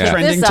 He's like,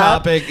 trending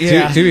topic.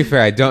 Yeah. To be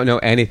fair, I don't know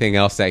anything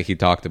else that he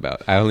talked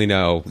about. I only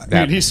know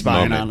that he's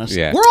spying moment. on us.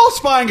 Yeah. We're all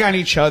spying on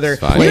each other.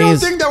 We don't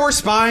think that we're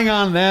spying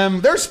on them.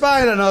 They're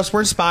spying on us.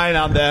 We're spying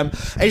on them.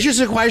 It's just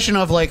a question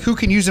of like who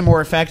can use it more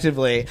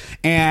effectively.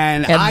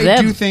 And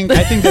I think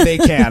that they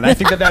can. I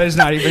think that is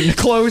not even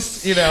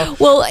close.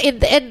 Well,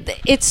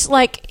 it's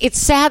like it's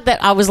sad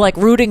that I was like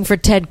rooting for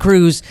Ted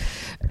Cruz.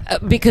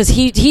 Because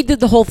he did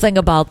the whole thing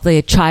about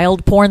the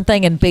child porn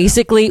thing, and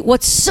basically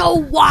what's so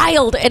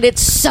wild and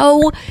it's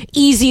so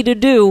easy to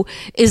do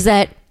is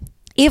that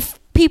if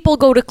people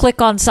go to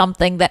click on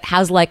something that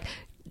has like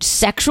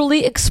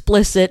sexually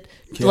explicit,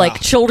 like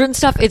children's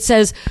stuff. It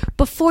says,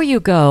 before you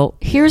go,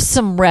 here's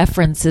some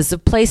references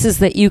of places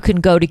that you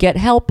can go to get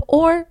help,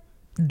 or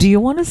do you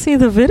want to see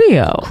the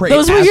video?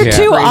 Those were your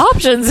two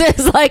options.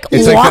 It's like,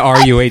 it's like the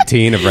Are You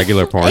 18 of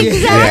regular porn.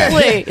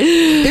 Exactly.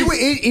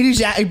 It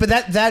is, but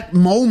that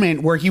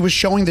moment where he was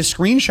showing the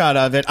screenshot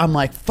of it, I'm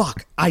like,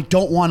 fuck, I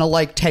don't want to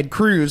like Ted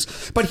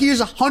Cruz, but he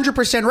is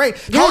 100% right.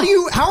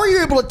 How are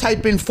you able to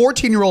type in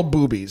 14-year-old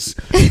boobies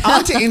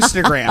onto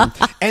Instagram,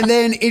 and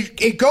then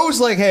it goes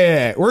like,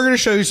 hey, we're going to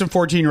show you some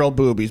 14-year-old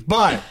boobies,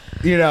 but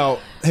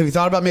have you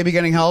thought about maybe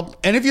getting help?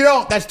 And if you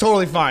don't, that's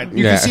totally fine.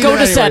 You can see go them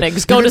to anyways.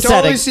 settings. Go you to can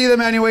totally settings. See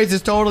them anyways.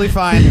 It's totally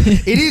fine.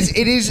 It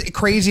is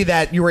crazy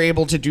that you were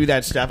able to do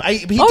that stuff.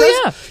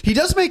 He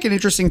does make an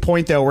interesting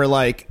point though, where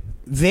like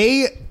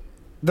the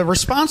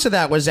response to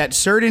that was that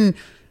certain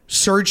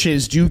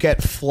searches do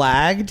get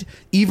flagged,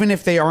 even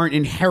if they aren't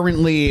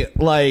inherently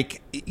like.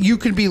 You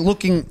could be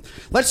looking.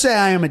 Let's say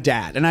I am a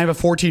dad and I have a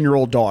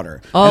 14-year-old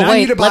daughter. Oh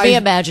wait, let me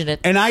imagine it.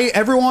 And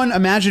everyone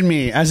imagine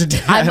me as a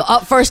dad.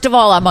 First of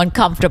all, I'm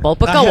uncomfortable,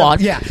 but go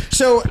on. Yeah.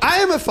 So I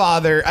am a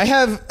father. I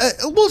have,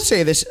 we'll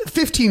say this,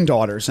 15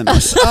 daughters in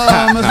this,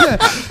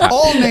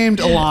 all named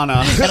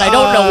Alana, and I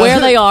don't know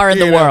where they are in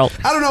the world.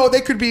 I don't know.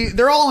 They could be.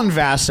 They're all in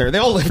Vassar. They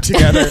all live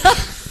together.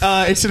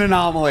 It's an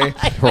anomaly.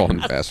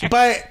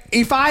 But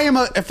if I am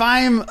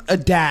a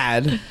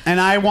dad and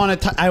I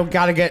I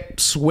gotta get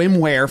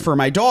swimwear for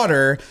my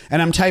daughter, and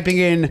I'm typing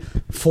in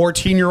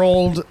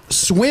 14-year-old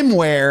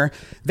swimwear,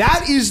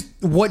 that is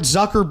what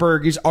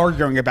Zuckerberg is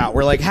arguing about.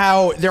 Where like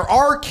how there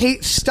are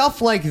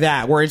stuff like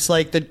that where it's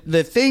like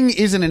the thing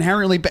isn't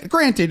inherently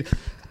granted.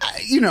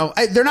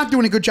 They're not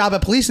doing a good job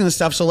at policing this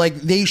stuff, so like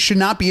they should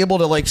not be able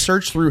to like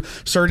search through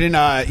certain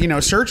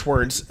search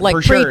words like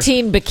for sure.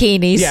 preteen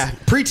bikinis. Yeah,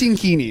 preteen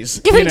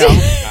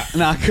bikinis.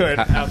 Not good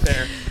out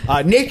there.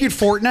 Naked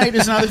Fortnite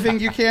is another thing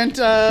you can't.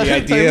 The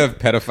idea of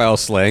pedophile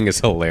slang is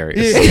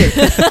hilarious.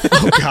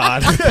 Oh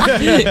God,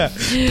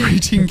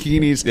 preteen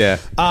bikinis. Yeah.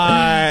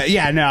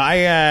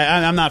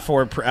 I'm not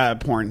for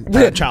porn.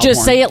 Child Just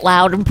porn. say it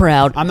loud and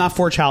proud. I'm not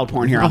for child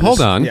porn here.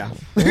 Hold on. Yeah.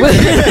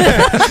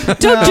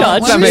 Don't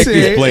judge. Don't make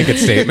these blanket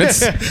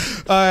statements.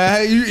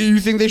 You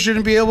think they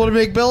shouldn't be able to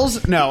make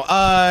bills? No.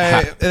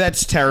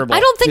 That's terrible. I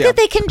don't think that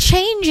they can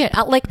change it.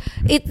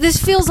 This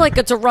feels like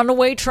it's a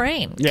runaway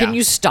train. Yeah. Can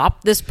you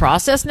stop this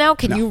process now?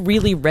 Can you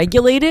really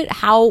regulate it?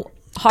 How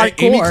hardcore?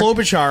 Amy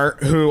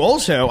Klobuchar, who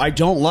also I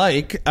don't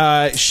like,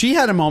 she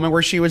had a moment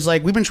where she was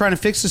like, we've been trying to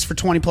fix this for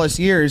 20 plus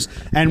years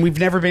and we've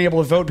never been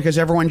able to vote because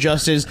everyone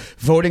just is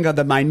voting on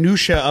the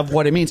minutia of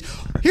what it means.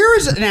 Here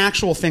is an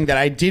actual thing that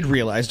I did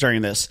realize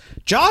during this.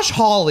 Josh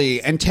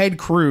Hawley and Ted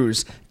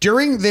Cruz,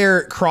 during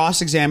their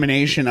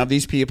cross-examination of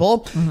these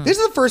people, this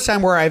is the first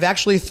time where I've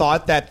actually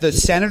thought that the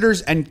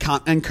senators and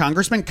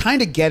congressmen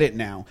kind of get it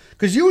now.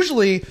 Because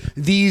usually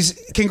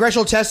these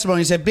congressional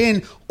testimonies have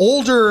been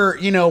older,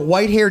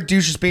 white-haired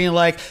douches being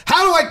like,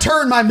 how do I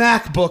turn my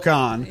MacBook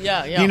on?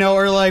 Yeah.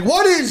 Or like,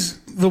 what is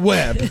the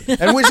web?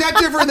 And was that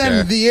different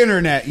than the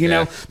internet?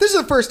 This is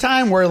the first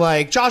time where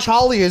like Josh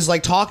Hawley is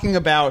like talking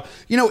about,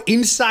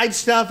 inside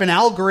stuff and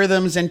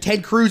algorithms, and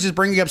Ted Cruz is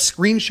bringing up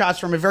screenshots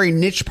from a very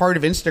niche part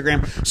of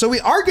Instagram. So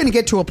we are going to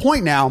get to a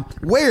point now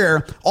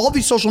where all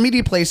these social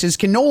media places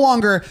can no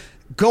longer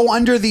go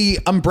under the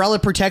umbrella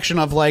protection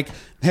of like,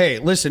 hey,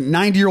 listen,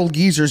 90-year-old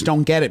geezers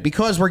don't get it,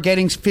 because we're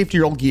getting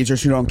 50-year-old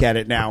geezers who don't get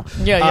it now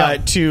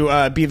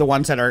to be the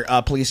ones that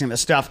are policing this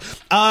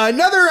stuff.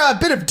 Another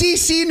bit of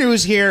DC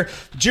news here.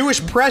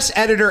 Jewish press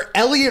editor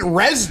Elliot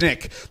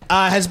Resnick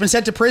has been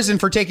sent to prison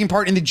for taking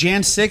part in the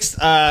Jan 6th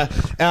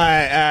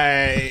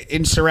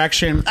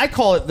insurrection. I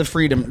call it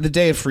the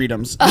Day of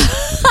Freedoms.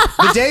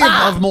 The Day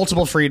of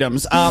Multiple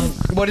Freedoms.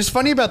 What is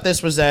funny about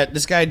this was that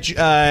this guy,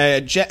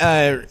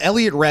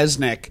 Elliot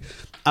Resnick,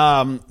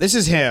 this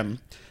is him.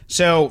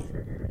 So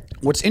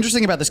what's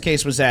interesting about this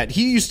case was that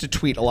he used to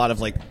tweet a lot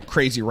of like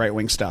crazy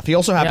right-wing stuff. He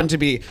also happened to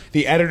be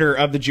the editor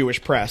of the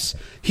Jewish press.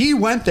 He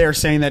went there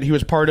saying that he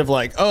was part of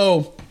like,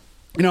 I'm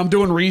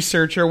doing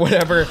research or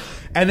whatever.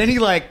 And then he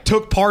like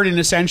took part in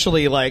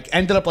essentially like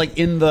ended up like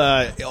in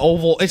the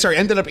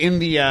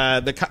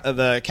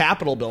the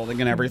Capitol building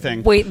and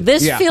everything. Wait,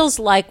 this feels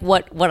like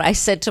what I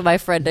said to my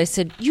friend. I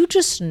said, you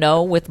just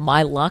know, with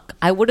my luck,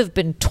 I would have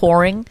been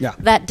touring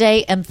that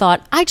day and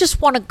thought, I just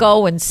want to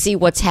go and see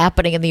what's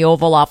happening in the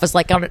Oval Office,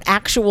 like on an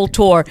actual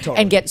tour,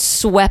 and get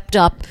swept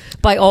up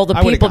by all the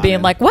people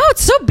being like, wow,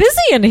 it's so busy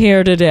in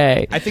here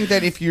today. I think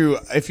that if you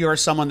are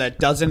someone that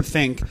doesn't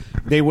think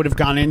they would have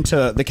gone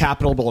into the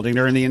Capitol building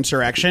during the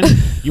insurrection,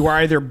 you are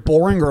either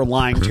boring or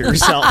lying to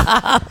yourself.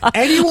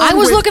 I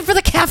was looking for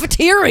the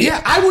cafeteria. Yeah,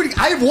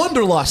 I have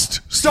wanderlust.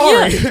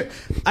 Sorry. Yeah.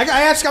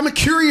 I'm a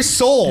curious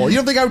soul. You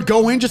don't think I would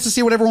go in just to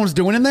see what everyone was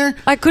doing in there?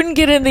 I couldn't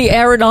get in the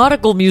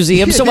Aeronautical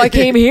Museum, so I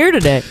came here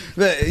today.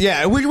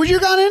 Would you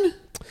have gone in?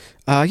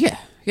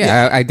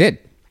 Yeah, I did.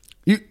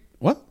 You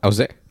what? I was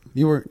there.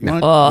 You were. You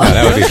wanna, No,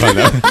 that would be fun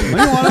though. you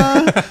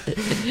wanna,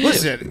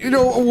 listen, we're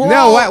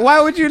No, all-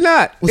 why would you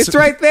not? It's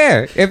right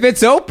there. If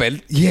it's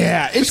open,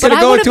 Yeah, it's gonna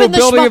I go would've into a been the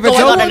building schmuck if it's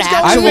going on open. an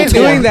I've actual been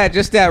tour. doing that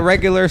just at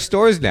regular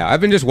stores now.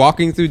 I've been just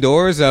walking through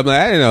doors. I'm like,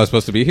 I didn't know I was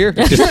supposed to be here.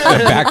 Just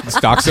back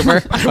stock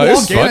somewhere. Oh,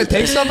 this is Walk in fun. and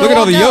take something, Look at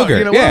all the walk out. yogurt.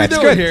 You know, what are Yeah, we it's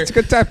doing good. here? It's a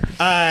good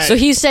time. So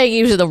he's saying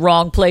he was at the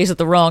wrong place at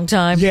the wrong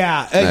time.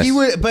 Yeah, Nice. he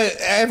would, but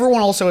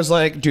everyone also is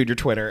like, dude, your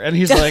Twitter, and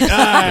he's like,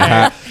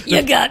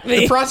 You got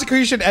me. The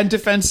prosecution and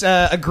defense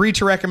agreed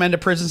to recommend a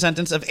prison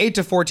sentence of 8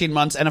 to 14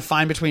 months and a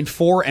fine between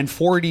 $4,000 and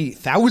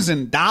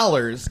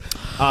 $40,000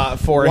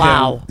 for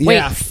Wow. him. Wait,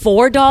 Yeah.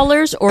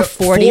 $4 or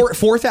 40?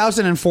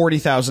 $4,000 and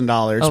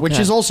 $40,000, which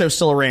Okay. is also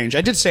still a range.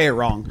 I did say it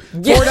wrong.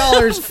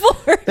 $4.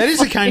 That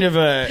is a kind of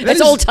a.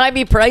 That's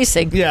old-timey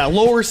pricing. Yeah,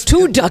 lower.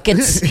 2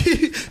 ducats.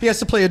 He has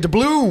to play a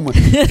doubloon,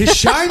 his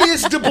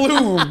shiniest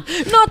doubloon.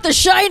 Not the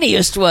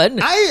shiniest one.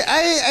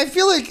 I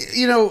feel like,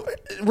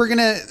 we're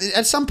gonna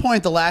at some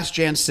point the last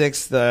Jan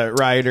 6th the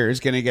rioter is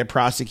gonna get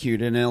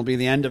prosecuted and it'll be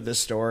the end of this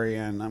story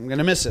and I'm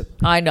gonna miss it.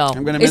 I know.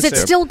 I'm gonna Is miss it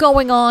it. still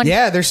going on?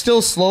 Yeah, they're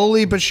still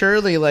slowly but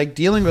surely like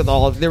dealing with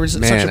all of. There was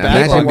such Man, a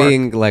bad imagine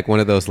being like one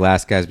of those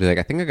last guys. Be like,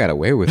 I think I got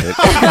away with it.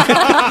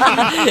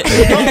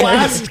 the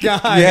last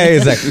guy. Yeah,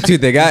 he's like,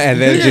 dude, they got, and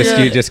then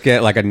you just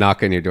get like a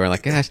knock on your door,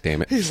 like, gosh,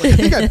 damn it. He's like, I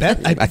think I bet.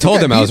 I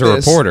told him I was a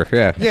reporter.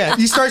 Yeah. Yeah,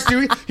 he starts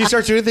doing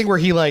a thing where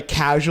he like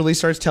casually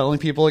starts telling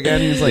people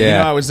again. He's like,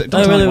 Yeah. I was don't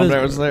tell really anyone, was- but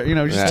I was there.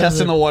 Just Yeah.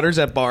 testing the waters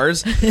at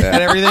bars and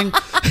everything.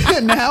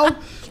 And now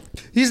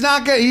he's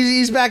not good.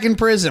 He's back in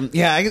prison.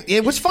 Yeah,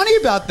 what's funny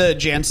about the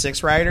Jan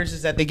 6 rioters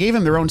is that they gave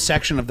him their own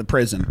section of the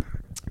prison.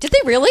 Did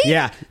they really?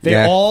 Yeah, they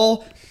Yeah.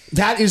 all.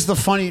 That is the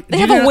funny. They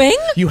have a wing?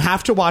 You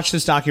have to watch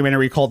this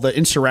documentary called "The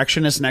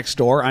Insurrectionist Next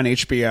Door" on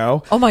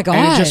HBO. Oh my God.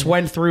 And it just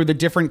went through the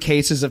different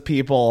cases of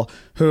people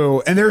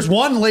who, and there's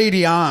one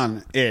lady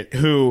on it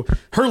who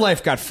her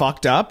life got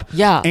fucked up.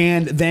 Yeah.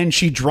 and then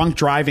she drunk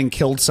driving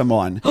killed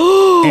someone,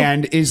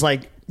 and is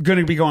like going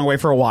to be going away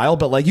for a while.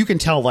 But like you can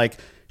tell, like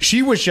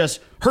she was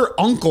just her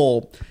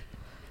uncle.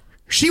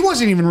 She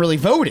wasn't even really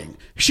voting.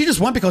 She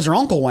just went because her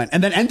uncle went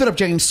and then ended up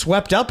getting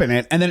swept up in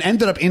it and then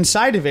ended up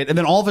inside of it. And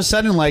then all of a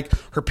sudden, like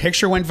her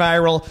picture went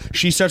viral.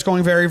 She starts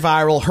going very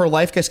viral. Her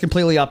life gets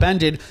completely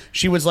upended.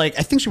 She was like,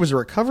 I think she was a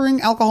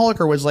recovering alcoholic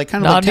or was like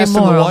kind of Not like testing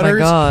anymore. the Oh my waters.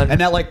 God. And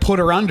that like put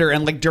her under.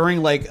 And like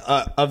during like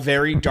a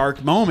very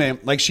dark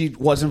moment, like she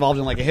was involved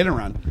in like a hit and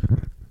run.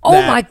 Oh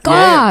my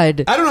God.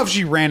 Yeah. I don't know if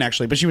she ran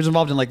actually, but she was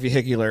involved in like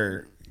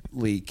vehicularly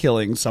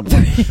killing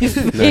someone.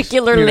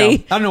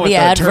 Particularly I don't know what the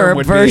that term adverb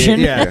would version.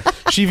 be. Yeah,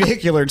 she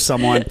vehiculared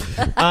someone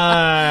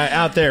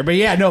out there. But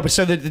yeah, no. But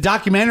so the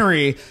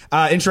documentary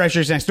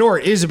 "Insurrectionists Next Door"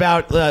 is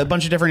about a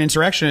bunch of different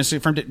insurrectionists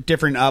from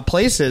different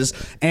places,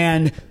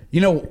 and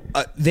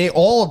they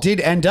all did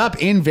end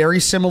up in very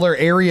similar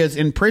areas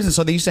in prison.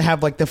 So they used to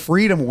have like the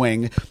Freedom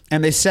Wing,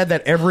 and they said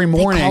that every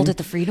morning called it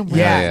the Freedom Wing?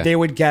 Yeah, Oh, yeah. they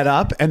would get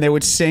up and they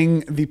would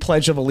sing the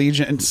Pledge of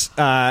Allegiance.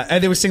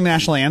 And they would sing the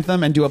national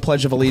anthem and do a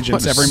Pledge of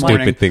Allegiance What a every stupid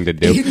morning. thing to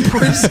do. In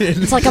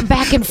prison. It's like I'm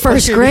back in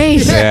first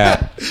grade.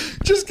 Yeah.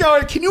 Just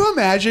going. Can you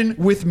imagine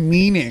with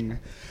meaning?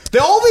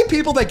 The only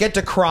people that get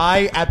to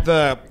cry at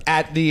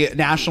the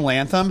national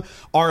anthem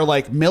are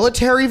like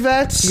military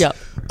vets, Yep.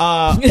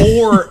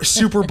 or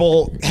Super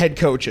Bowl head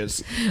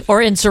coaches,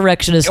 Or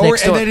insurrectionists or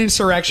next and door. then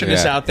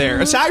insurrectionists Yeah. out there.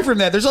 Aside from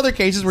that, there's other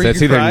cases where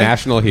That's you can either cry.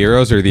 national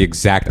heroes or the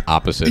exact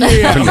opposite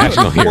Yeah. of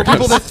national Or heroes.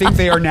 people that think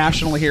they are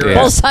national heroes.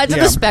 Yeah. Both sides of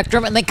Yeah. the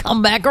spectrum, and they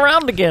come back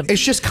around again.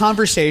 It's just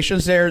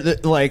conversations there,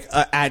 that, like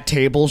at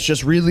tables,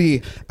 just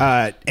really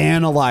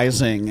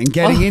analyzing and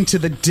getting into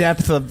the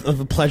depth of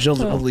the Pledge of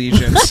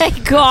Allegiance.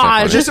 Thank God.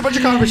 Just a bunch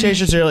of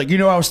conversations there, like,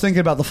 I was thinking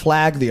about the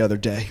flag the other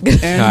day.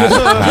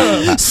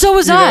 And, So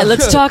was I.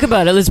 Let's talk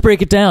about it. Let's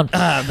break it down.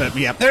 but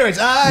yeah. Anyways,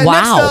 Wow.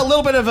 next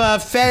little bit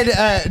of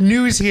Fed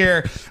news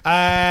here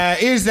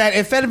is that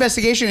a Fed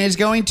investigation is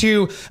going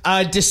to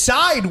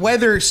decide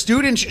whether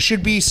students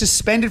should be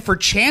suspended for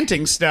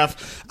chanting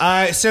stuff.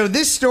 So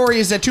this story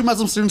is that 2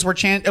 Muslim students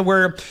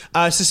were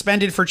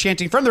suspended for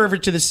chanting "From the river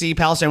to the sea,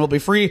 Palestine will be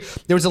free."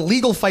 There was a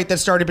legal fight that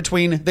started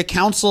between the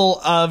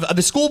Council of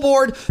the School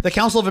Board, the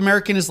Council of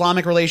American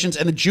Islamic Relations,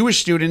 and the Jewish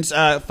students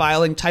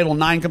filing Title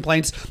IX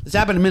complaints. This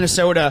happened in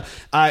Minnesota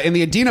in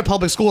the Adena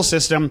public school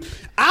system.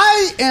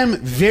 I am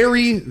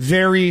very,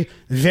 very,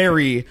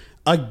 very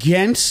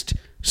against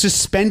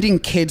suspending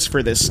kids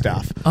for this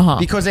stuff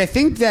because I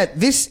think that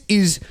this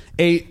is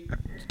a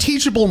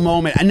teachable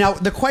moment. And now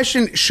the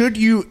question: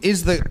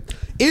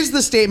 is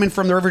the statement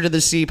 "From the river to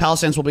the sea,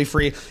 Palestinians will be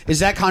free"? Is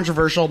that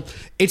controversial?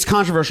 It's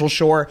controversial,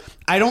 sure.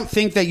 I don't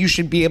think that you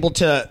should be able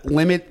to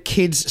limit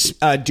kids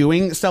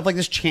doing stuff like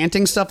this,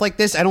 chanting stuff like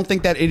this. I don't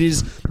think that it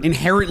is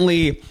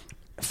inherently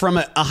from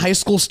a high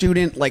school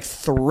student like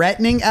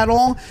threatening at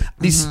all.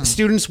 These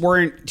students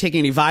weren't taking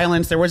any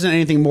violence. There wasn't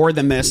anything more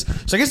than this.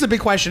 So I guess the big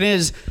question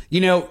is,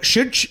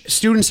 should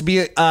students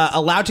be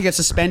allowed to get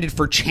suspended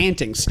for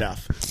chanting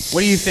stuff?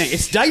 What do you think?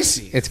 It's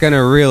dicey. It's going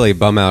to really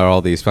bum out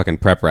all these fucking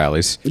prep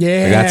rallies.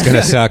 Yeah. Like, that's going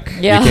to suck.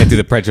 Yeah. You can't do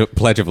the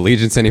Pledge of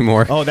Allegiance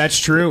anymore. Oh, that's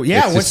true.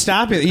 Yeah, It's what's just-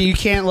 stopping it? You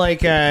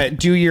can't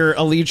do your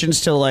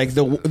allegiance to like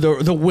the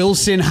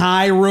Wilson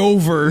High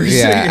Rovers.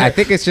 Yeah, I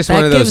think it's just That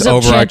one of those gives them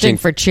chanting overarching...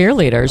 for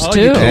cheerleaders Oh,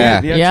 too. you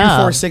can. Yeah. Yeah.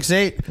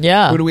 2468.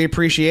 Yeah. Who do we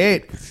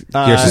appreciate?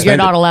 You're You're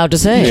not allowed to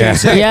say. Yeah.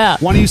 Yeah.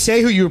 Why don't you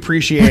say who you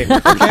appreciate?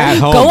 Okay. At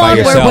home Go by on,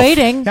 yourself. we're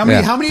waiting. How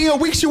many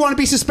weeks do you want to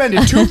be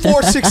suspended? 2,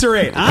 4, 6, or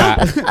 8?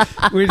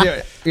 Huh? We do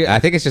it. Yeah. I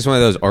think it's just one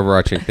of those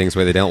overarching things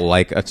where they don't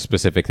like a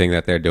specific thing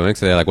that they're doing,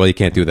 so they're like, well, you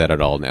can't do that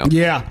at all now.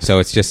 Yeah. So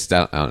it's just,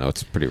 I don't know,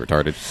 it's pretty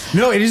retarded.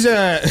 No, it is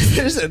it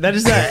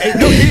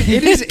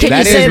is. Can you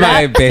That say is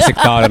my that? basic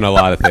thought on a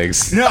lot of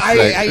things. No, Like,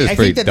 I it's think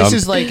pretty that dumb. this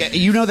is like,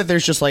 that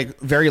there's just like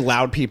very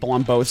loud people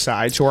on both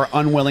sides who are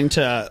unwilling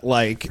to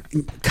like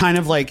kind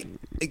of like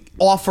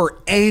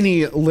offer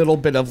any little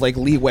bit of like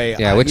leeway.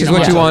 Yeah, which is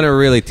what you want to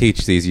really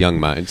teach these young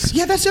minds.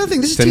 Yeah, that's the other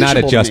thing. This is To not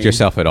teachable adjust me.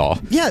 yourself at all.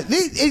 Yeah,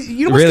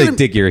 you know what's Really gonna,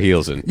 dig your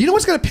heels in. You know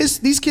what's going to piss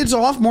these kids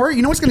off more?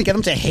 You know what's going to get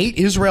them to hate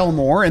Israel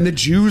more and the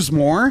Jews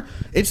more?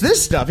 It's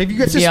this stuff. If you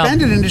get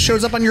suspended and it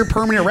shows up on your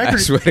permanent I record,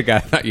 swear to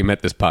God, I thought you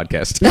meant this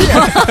podcast.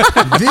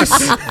 this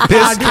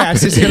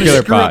podcast is going to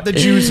particular screw up pod. the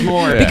Jews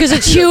more. Because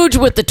it's huge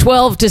with the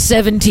 12 to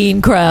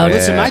 17 crowd. Yeah.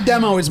 Listen, my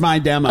demo is my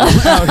demo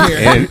out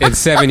here. In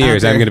 7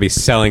 years, I'm going to be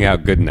selling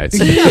out good nights.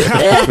 No,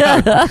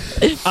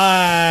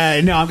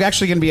 I'm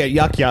actually going to be at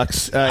Yuck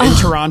Yucks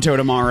in Toronto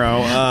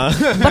tomorrow.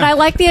 But I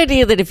like the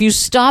idea that if you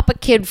stop a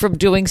kid from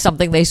doing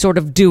something, they sort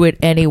of do it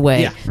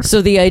anyway. Yeah.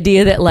 So the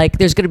idea that like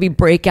there's going to be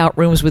breakout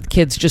rooms with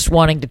kids just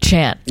wanting to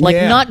chant, like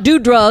Yeah. not do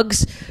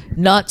drugs,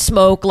 not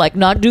smoke, like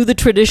not do the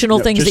traditional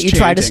things just that you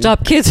try to chanting.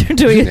 stop kids from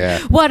doing. Yeah.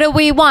 What do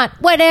we want?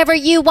 Whatever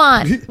you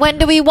want. When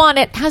do we want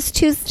it? How's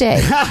Tuesday?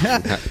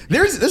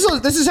 This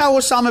is how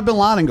Osama bin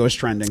Laden goes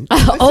trending.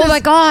 Oh my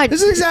God.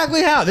 This is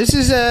exactly how. This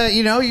is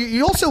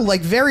you also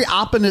like very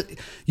opposite.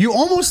 You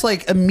almost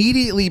like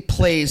immediately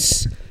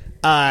place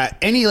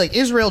any like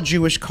Israel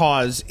Jewish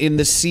cause in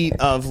the seat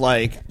of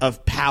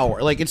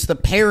power. Like it's the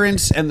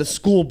parents and the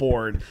school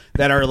board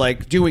that are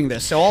like doing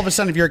this. So all of a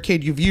sudden, if you're a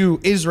kid, you view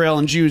Israel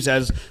and Jews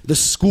as the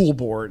school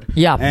board.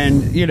 Yeah.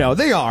 And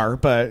they are,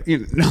 but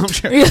no, I'm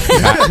sure.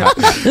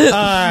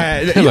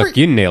 Look,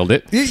 you nailed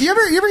it. You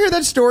ever hear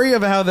that story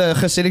of how the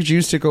Hasidic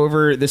Jews took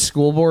over the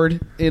school board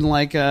in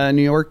like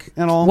New York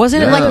and all?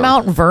 Wasn't it No. like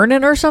Mount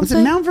Vernon or Was something?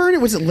 it Mount Vernon?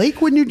 Was it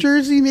Lakewood, New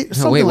Jersey?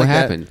 Something wait, what like that.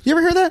 happened? You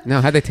ever hear that?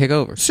 No, how'd they take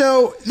over?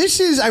 So this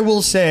is, I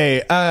will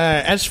say,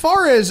 as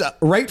far as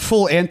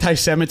rightful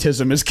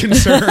anti-Semitism is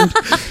concerned,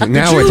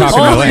 Now we're Jews-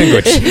 talking the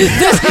language.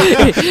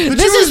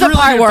 This is the really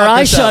part gonna where fuck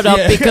I this shut up. up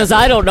Yeah. because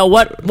I don't know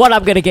what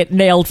I'm going to get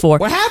nailed for.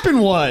 What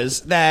happened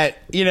was that,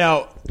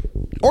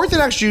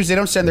 Orthodox Jews, they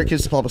don't send their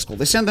kids to public school.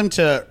 They send them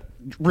to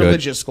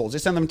religious schools. They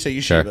send them to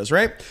yeshivas, Sure.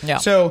 right? Yeah.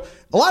 So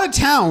a lot of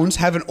towns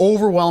have an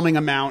overwhelming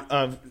amount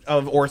of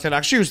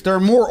Orthodox Jews. There are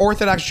more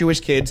Orthodox Jewish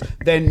kids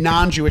than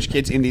non-Jewish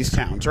kids in these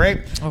towns,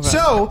 right?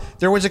 So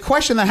there was a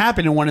question that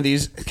happened in one of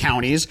these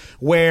counties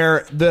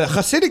where the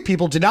Hasidic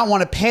people did not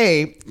want to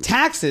pay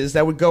taxes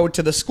that would go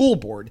to the school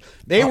board.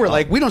 They were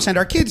like, we don't send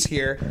our kids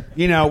here.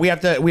 We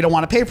don't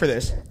want to pay for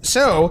this.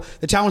 So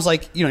the town was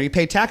like, you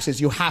pay taxes.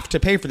 You have to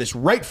pay for this,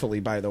 rightfully,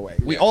 by the way.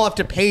 We all have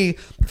to pay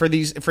for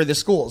the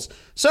schools.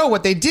 So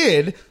what they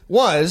did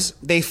was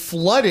they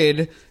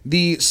flooded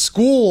the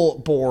school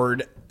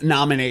board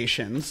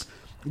nominations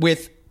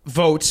with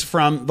votes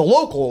from the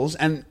locals,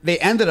 and they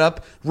ended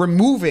up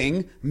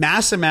removing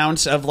mass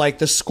amounts of like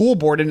the school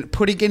board and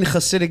putting in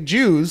Hasidic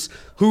Jews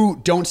who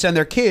don't send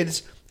their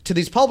kids to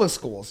these public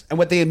schools. And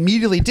what they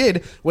immediately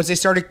did was they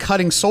started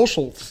cutting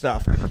social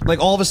stuff. Like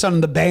all of a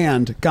sudden the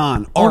band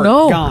gone, art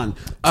no. gone,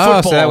 Oh,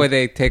 football. so that way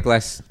they take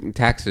less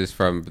taxes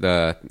from they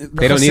don't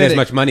need as Hasidic.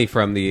 much money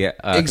from the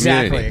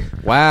Exactly. community.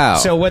 Wow.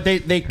 So what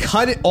they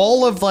cut it,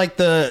 all of like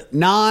the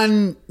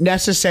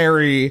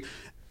non-necessary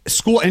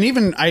school, and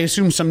even I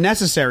assume some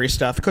necessary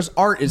stuff, because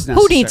art is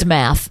necessary. Who needs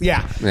math?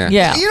 Yeah.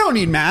 Yeah. You don't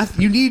need math.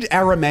 You need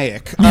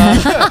Aramaic.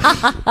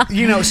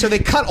 So they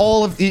cut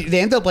all of they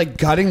ended up like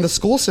gutting the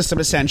school system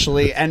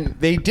essentially, and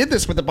they did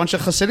this with a bunch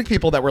of Hasidic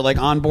people that were like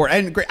on board.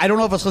 And I don't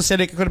know if it was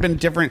Hasidic. It could have been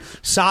different.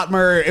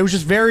 Satmar. It was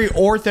just very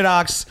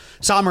Orthodox.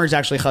 Satmar is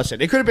actually Hasid.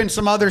 It could have been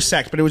some other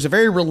sect, but it was a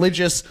very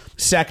religious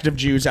sect of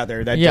Jews out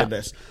there that Yeah. did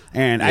this.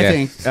 And I Yeah.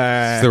 think it's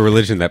the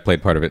religion that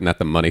played part of it, not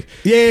the money.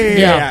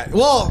 yeah.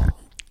 Well,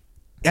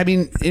 I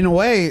mean, in a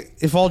way,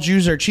 if all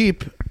Jews are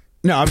cheap.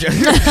 No, I'm joking.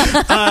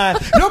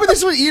 No, but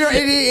this was,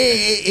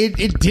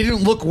 it didn't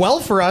look well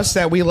for us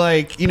that we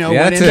went Yeah, in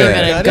that's,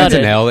 there. Got that's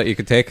it. an L that you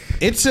could take.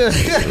 It's a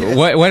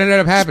What ended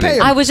up happening? pay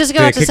 'em. I was just Did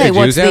going they to kick say, the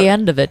what's Jews the out?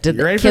 end of it? You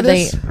ready for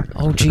this?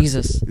 Oh,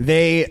 Jesus.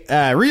 They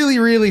really,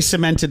 really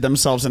cemented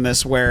themselves in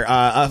this, where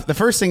the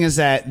first thing is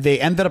that they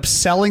ended up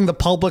selling the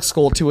public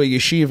school to a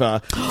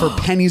yeshiva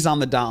for pennies on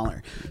the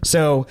dollar.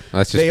 So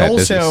That's just they bad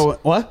also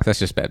business. what? That's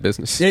just bad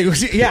business.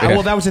 Yeah,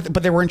 well, that was it.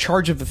 But they were in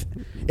charge of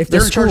if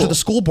they're in charge of the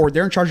school board,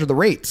 they're in charge of the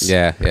rates.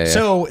 Yeah.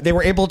 So they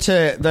were able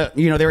to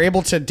they were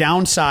able to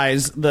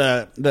downsize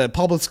the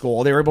public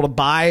school. They were able to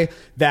buy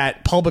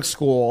that public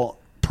school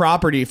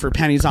property for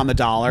pennies on the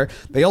dollar.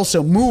 They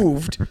also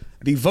moved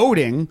the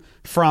voting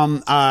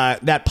from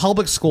that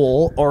public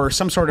school or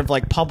some sort of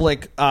like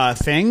public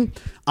thing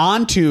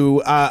onto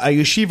a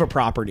yeshiva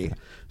property.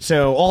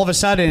 So all of a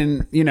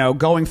sudden,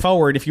 going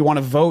forward, if you want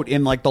to vote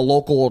in like the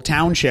local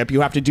township,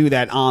 you have to do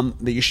that on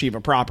the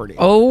yeshiva property.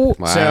 Oh,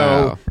 Wow.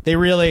 So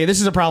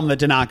this is a problem that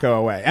did not go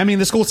away. I mean,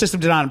 the school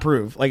system did not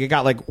improve. Like, it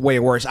got like way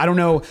worse. I don't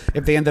know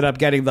if they ended up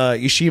getting the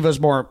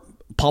yeshivas more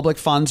public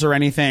funds or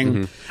anything.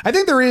 Mm-hmm. I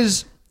think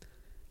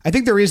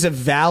there is a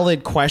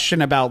valid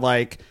question about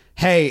like,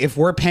 hey, if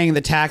we're paying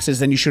the taxes,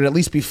 then you should at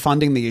least be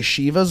funding the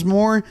yeshivas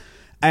more.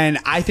 And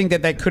I think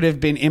that could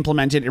have been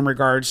implemented in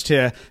regards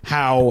to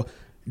how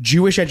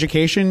Jewish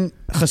education,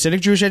 Hasidic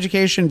Jewish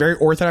education, very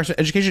Orthodox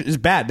education is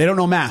bad. They don't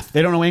know math.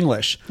 They don't know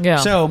English. Yeah.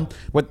 So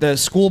what the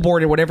school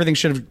board and what everything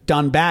should have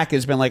done back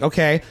has been like,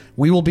 okay,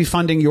 we will be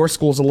funding your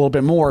schools a little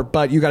bit more,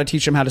 but you got to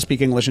teach them how to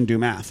speak English and do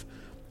math.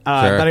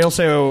 Sure. But I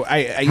also,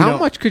 How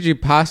much could you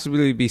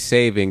possibly be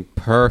saving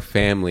per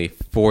family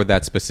for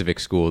that specific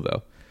school,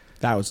 though?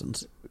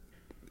 Thousands.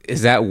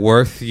 Is that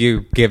worth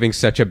you giving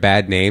such a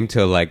bad name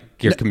to like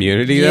your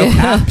community, though?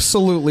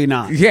 Absolutely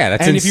not. Yeah,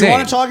 that's and insane. if you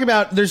want to talk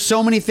about, there's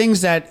so many things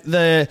that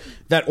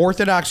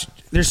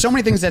there's so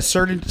many things that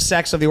certain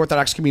sects of the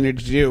Orthodox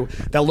community do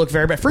that look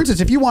very bad. For instance,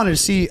 if you wanted to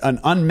see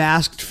an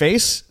unmasked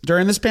face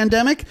during this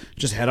pandemic,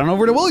 just head on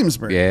over to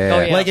Williamsburg. Yeah.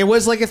 Oh, yeah. Like, it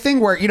was like a thing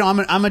where,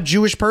 I'm a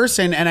Jewish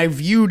person, and I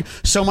viewed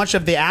so much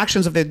of the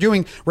actions that they're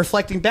doing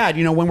reflecting bad.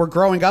 When we're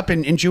growing up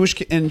in Jewish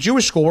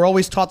school, we're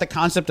always taught the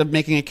concept of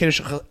making a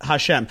Kiddush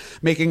Hashem,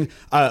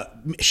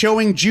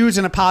 showing Jews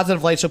in a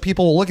positive light so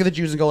people will look at the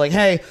Jews and go like,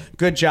 hey,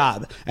 good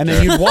job. And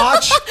then you'd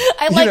watch.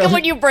 I like it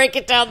when you break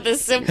it down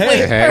this simply.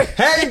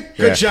 Hey,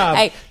 good job.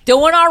 Hey,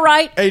 doing all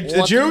right. Hey, the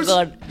Looking Jews,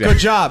 good. good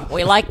job.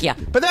 We like you.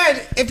 But then,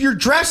 if you're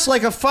dressed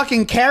like a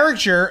fucking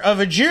caricature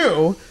of a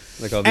Jew,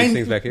 Like all these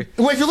things back here?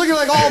 well, if you're looking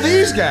like all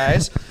these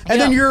guys, and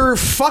then you're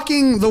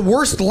fucking the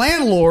worst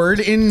landlord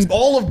in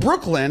all of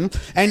Brooklyn,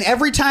 and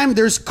every time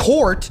there's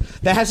court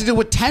that has to do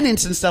with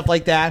tenants and stuff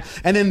like that,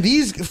 and then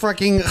these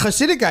fucking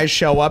Hasidic guys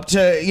show up to,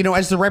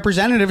 as the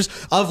representatives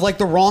of like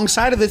the wrong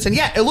side of this, and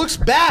it looks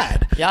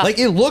bad. Yeah. Like,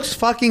 it looks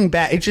fucking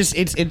bad.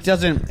 It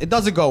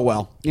doesn't go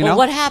well. Well,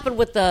 what happened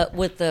with the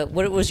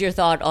what was your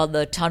thought on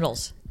the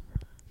tunnels?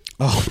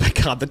 Oh my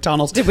God, the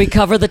tunnels. Did we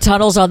cover the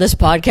tunnels on this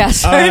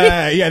podcast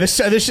already? Yeah, this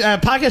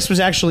podcast was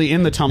actually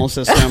in the tunnel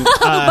system.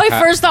 My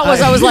first thought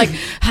was, I was like,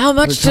 how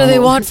much do they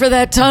tunnel. want for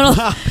that tunnel?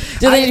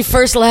 Do they need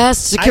first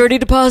last security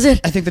deposit?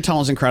 I think the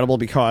tunnel is incredible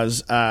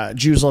because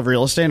Jews love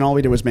real estate, and all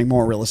we did was make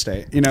more real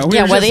estate. We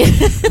Yeah, were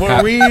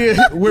whether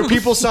where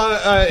people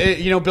saw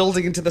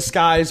building into the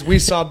skies, we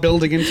saw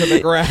building into the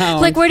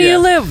ground. Like, where do you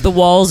live? The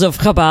walls of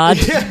Chabad.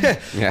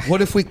 Yeah.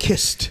 What if we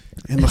kissed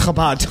in the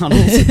Chabad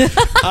tunnels?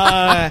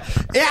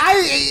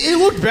 It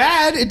looked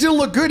bad. It didn't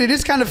look good. It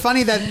is kind of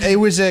funny that it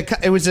was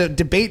a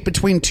debate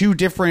between two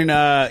different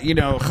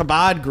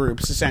Chabad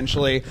groups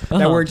essentially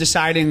that were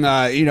deciding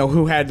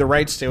who had the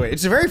rights to it.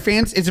 It's a very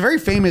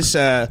famous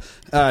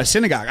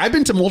synagogue. I've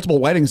been to multiple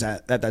weddings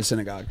at that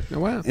synagogue. Oh,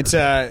 wow.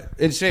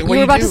 You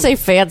were about to say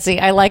fancy.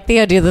 I like the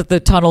idea that the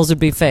tunnels would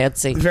be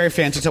fancy. Very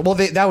fancy. Well,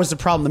 that was the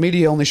problem. The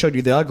media only showed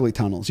you the ugly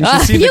tunnels. You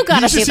gotta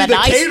see the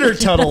nice.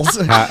 catered tunnels.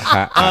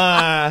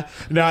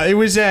 No, it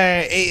was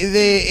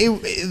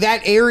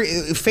that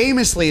area.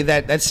 Famously,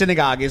 that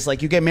synagogue is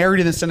like you get married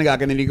in the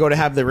synagogue and then you go to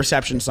have the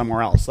reception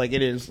somewhere else. Like,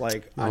 it is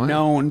like a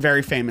known,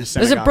 very famous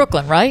synagogue. It was in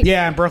Brooklyn, right?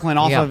 Yeah, in Brooklyn,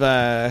 off Yeah.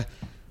 of.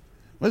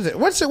 What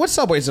is it? What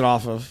subway is it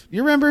off of?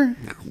 You remember?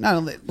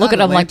 Not Look at them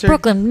like Atlantic.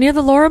 Brooklyn near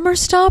the Lorimer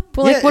stop.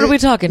 Like, Yeah, what are we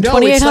talking? No,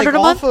 2,800 it's like a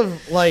month? off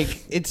of like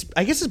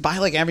I guess it's by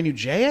like Avenue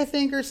J, I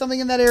think, or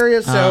something in that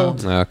area. So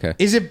Okay.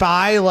 is it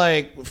by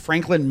like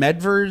Franklin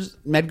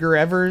Medgar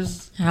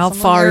Evers? How some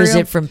far is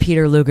area? it from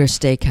Peter Luger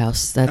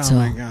Steakhouse? That's Oh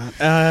all. my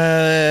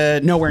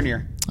god, nowhere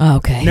near.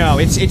 Okay. No,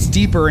 it's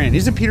deeper in.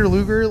 Isn't Peter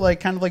Luger like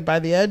kind of like by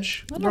the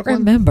edge? I don't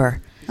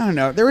remember. I don't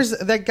know. There was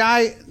that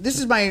guy. This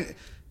is my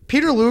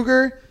Peter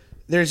Luger.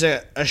 There's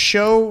a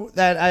show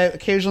that I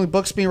occasionally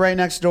books me right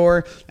next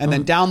door, and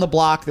then down the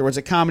block there was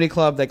a comedy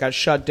club that got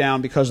shut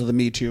down because of the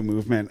Me Too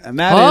movement, and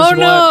that is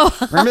no.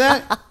 what. Remember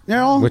that?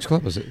 Which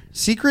club was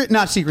it?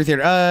 Not Secret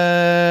Theater.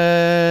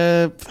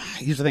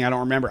 Here's the thing, I don't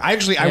remember. I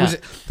was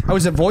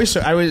a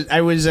voiceover.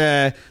 I was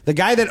the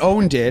guy that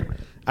owned it.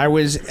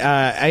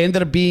 I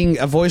ended up being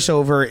a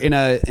voiceover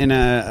in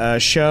a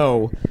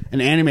show, an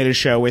animated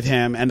show with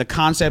him, and the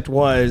concept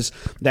was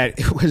that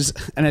it was,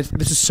 and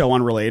this is so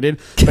unrelated,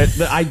 but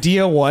the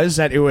idea was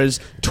that it was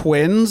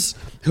twins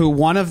who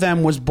one of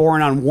them was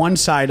born on one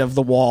side of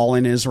the wall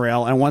in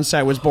Israel and one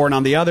side was born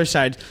on the other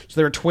side. So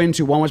there were twins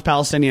who one was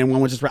Palestinian and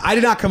one was Israeli. I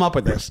did not come up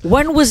with this.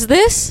 When was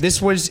this?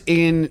 This was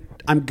in,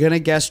 I'm going to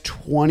guess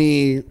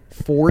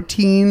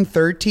 2014,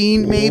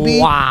 13 maybe.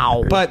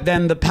 Wow. But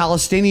then the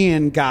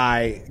Palestinian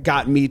guy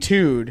got Me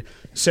Too'd.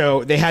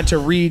 So they had to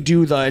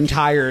redo the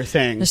entire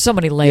thing. There's so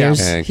many layers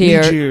Yeah.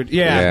 here. Me Jude,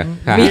 yeah.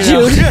 Me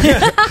Jude.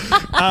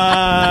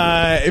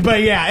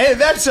 But yeah,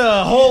 that's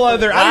a whole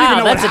other. I don't even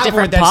know that's what a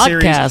happened different with that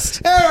podcast.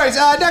 series. Anyways,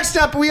 next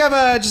up we have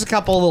just a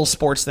couple of little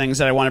sports things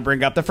that I want to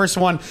bring up. The first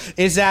one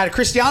is that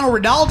Cristiano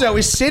Ronaldo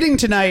is sitting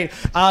tonight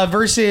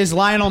versus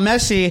Lionel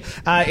Messi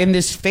in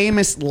this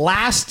famous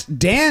Last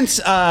Dance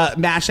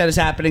match that is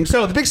happening.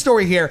 So the big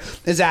story here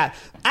is that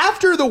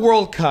after the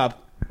World Cup,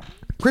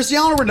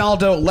 Cristiano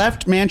Ronaldo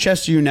left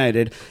Manchester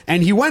United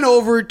and he went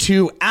over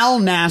to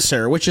Al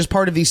Nassr, which is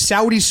part of the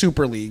Saudi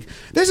Super League.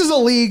 This is a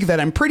league that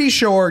I'm pretty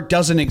sure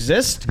doesn't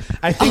exist.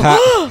 I think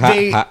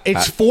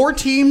it's 4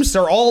 teams.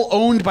 They're all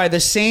owned by the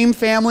same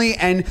family.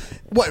 And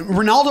what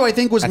Ronaldo, I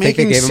think, was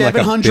making they gave him like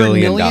 $1 $700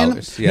 billion.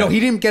 million. Yeah. No,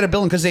 he didn't get $1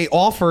 billion because they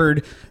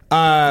offered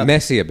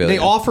Messi $1 billion. They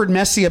offered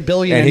Messi $1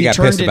 billion And and he he got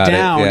turned pissed it about it,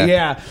 down.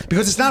 yeah.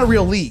 Because it's not a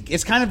real league.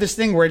 It's kind of this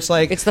thing where it's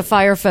like It's the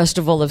Fire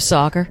Festival of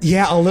soccer.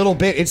 yeah, a little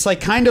bit. It's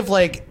like kind of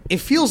like it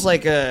feels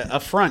like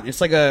a front.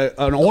 It's like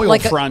an oil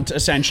Like front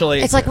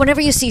essentially. It's like whenever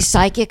you see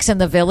psychics in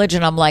the village,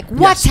 and I'm like,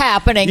 what's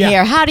happening Yeah.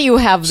 here? How do you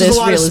have There's this? a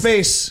lot of reali-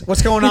 space.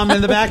 What's going on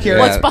in the back here?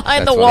 What's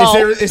behind the that's wall?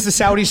 Is the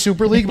Saudi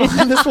Super League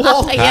behind this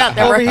wall? Yeah,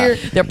 over here.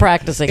 they're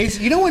practicing.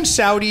 You know when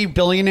Saudi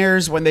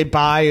billionaires, when they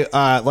buy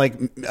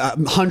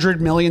 $100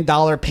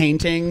 million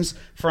paintings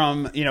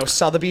from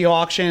Sotheby's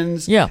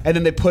auctions, Yeah. and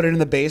then they put it in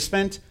the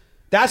basement.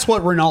 That's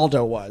what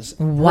Ronaldo was.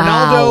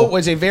 Wow. Ronaldo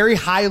was a very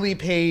highly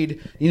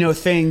paid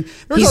thing.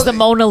 He's the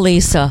Mona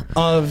Lisa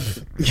of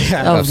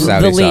of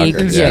Saudi the league.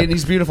 soccer, yeah. yeah. And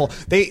he's beautiful.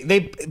 But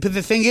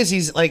the thing is,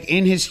 he's like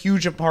in his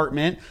huge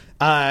apartment.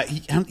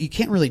 You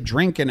can't really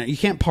drink in it. You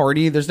can't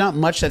party. There's not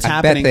much that's I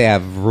happening. bet they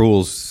have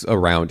rules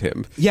around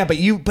him. Yeah, but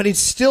it's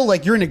still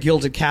like you're in a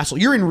gilded castle.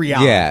 You're in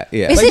Riyadh. Yeah,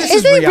 yeah. Is Like, it? this Is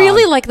is it Riyadh.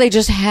 really like they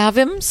just have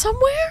him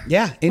somewhere?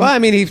 Yeah. Well, I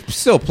mean, he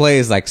still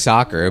plays like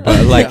soccer,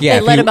 but like, yeah,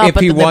 They let him out, if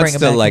but he then they wants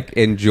bring him to back. like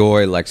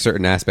enjoy like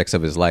certain aspects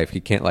of his life, he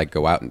can't like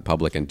go out in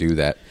public and do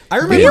that. I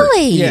remember.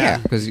 Really? Yeah,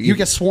 'cause you you-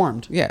 get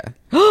swarmed. Yeah,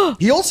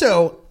 He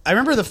also. I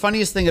remember the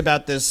funniest thing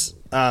about this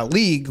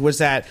league was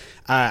that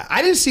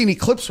I didn't see any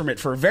clips from it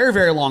for a very,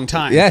 very long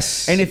time.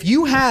 Yes. And if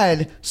you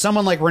had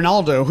someone like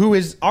Ronaldo, who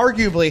is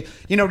arguably,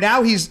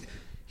 now he's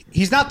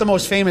not the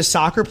most famous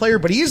soccer player,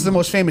 but he is the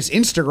most famous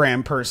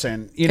Instagram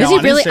person. Is he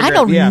on really? I Instagram.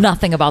 know Yeah.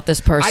 nothing about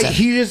this person.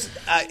 You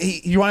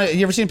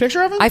ever seen a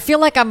picture of him? I feel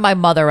like I'm my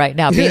mother right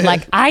now, being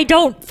like, I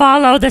don't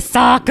follow the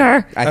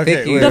soccer. I Okay,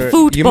 think wait, The wait.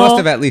 football. you must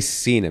have at least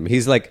seen him.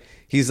 He's like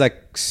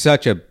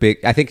such a big.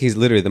 I think he's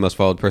literally the most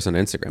followed person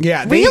on Instagram.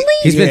 yeah. Really?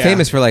 he's been Yeah.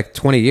 famous for like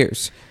 20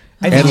 years,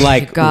 think- and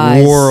like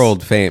Guys.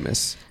 world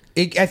famous.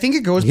 I think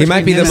it goes. He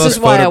might be between the him most is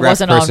why I photographed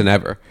wasn't on- person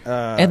ever.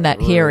 in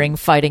that hearing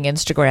fighting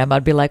Instagram,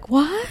 I'd be like,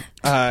 what?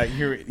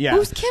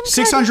 Who's Kim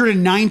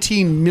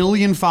 619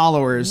 million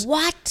followers.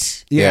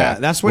 What? Yeah,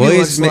 that's what Well, he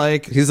he's looks ma-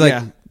 like. He's like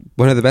yeah.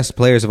 one of the best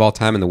players of all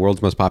time in the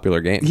world's most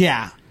popular game.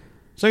 Yeah.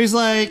 So he's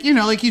like,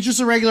 like he's just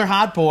a regular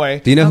hot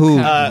boy. Do you know who?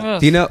 Okay.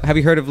 Do you know? Have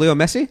you heard of Leo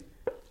Messi?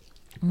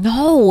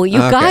 No, you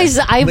Okay. guys,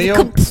 I'm Leo-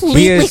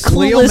 completely He is- clueless.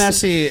 Leo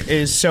Messi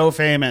is so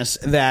famous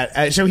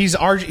that so he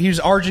was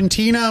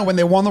Argentina when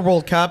they won the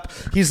World Cup.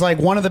 He's like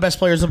one of the best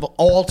players of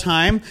all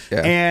time, Yeah.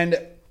 and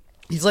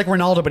he's like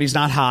Ronaldo, but he's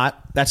not hot.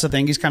 That's the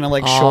thing. He's kind of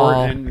like short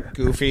Oh. and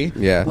goofy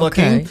Yeah.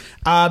 looking. Okay.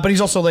 But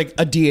he's also like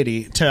a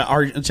deity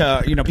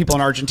to people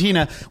in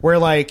Argentina, where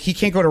like he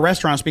can't go to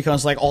restaurants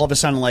because like all of a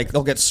sudden like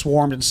they'll get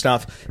swarmed and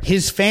stuff.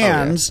 His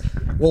fans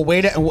will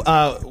wait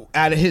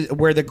at his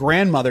where the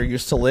grandmother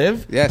used to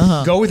live. Yes.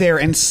 Go there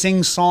and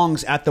sing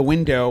songs at the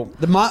window.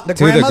 The the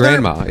grandmother,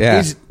 grandma,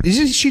 yeah.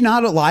 is she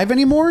not alive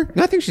anymore?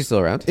 No, I think she's still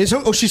around.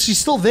 She's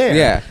still there.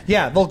 Yeah.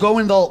 Yeah. They'll go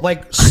and they'll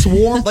like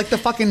swarm like the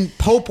fucking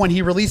Pope when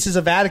he releases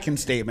a Vatican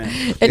statement.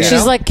 And Yeah.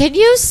 she's like, can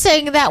you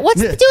sing that? Do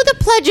the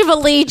Pledge of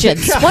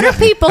Allegiance. What are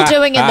people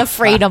doing in the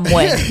Freedom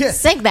Wing?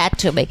 Sing that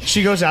to me.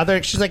 She goes out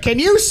there. She's like, "Can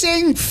you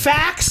sing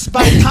Facts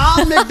by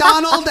Tom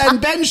McDonald and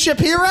Ben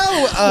Shapiro?"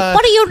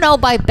 What do you know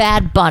by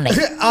Bad Bunny?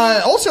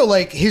 Also,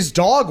 like his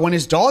dog, when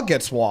his dog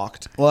gets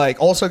walked, like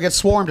also gets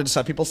swarmed and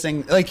stuff. People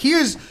sing like he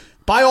is.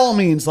 By all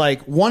means,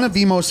 like one of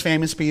the most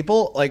famous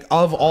people, like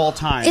of all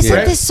time. Isn't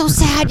right? this so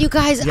sad, you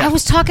guys? Yeah. I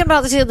was talking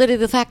about this the other day,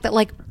 the fact that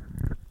like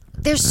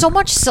there's so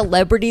much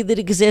celebrity that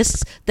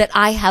exists that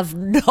I have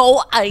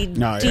no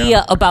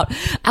idea about.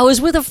 I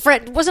was with a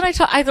friend.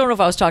 I don't know if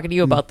I was talking to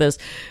you about this.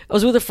 I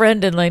was with a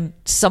friend and like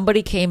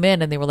somebody came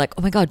in and they were like,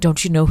 "Oh my God,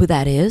 don't you know who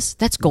that is?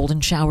 That's Golden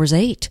Showers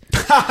 8."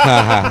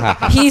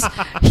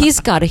 He's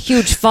got a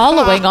huge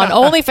following on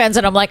OnlyFans,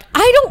 and I'm like,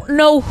 I don't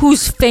know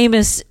who's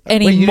famous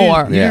Wait, you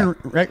anymore. didn't, you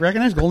didn't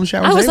recognize Golden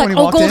Showers? I was 8 like, when he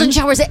 "Oh, walked Golden in?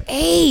 Showers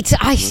 8."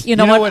 You You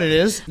know know what? what it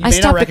is? You I may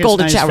not stopped at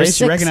Golden recognize his Showers face,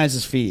 you 6. recognize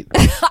his feet.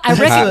 I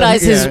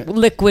recognize Yeah. his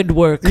liquid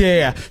work.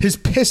 Yeah. His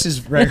piss is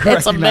very It's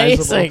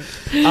recognizable. amazing.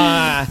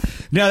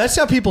 No, that's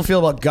how people feel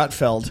about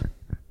Gutfeld.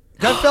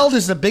 Gutfeld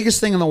is the biggest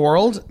thing in the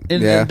world.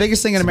 The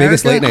biggest thing in It's the America.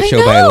 biggest late night I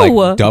show by know.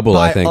 like double,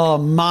 by I think. a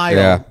mile.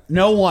 Yeah.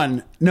 No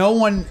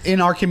one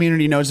in our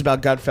community knows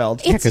about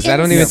Gutfeld. It's Because I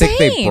don't even think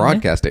they insane.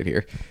 broadcast it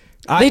here.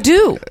 They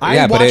do. I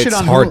But watch it's it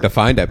on hard Hulu. to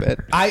find, I bet.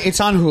 It's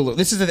on Hulu.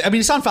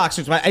 It's on Fox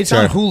News, but it's Sure.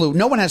 on Hulu.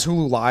 No one has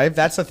Hulu Live.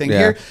 That's the thing Yeah.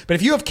 here. But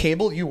if you have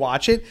cable, you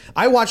watch it.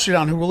 I watched it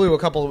on Hulu a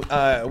couple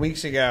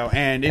weeks ago,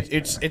 and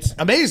it's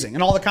amazing.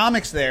 And all the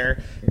comics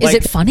there. Is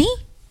it funny?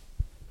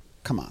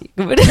 Come on.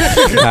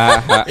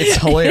 It's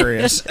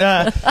hilarious.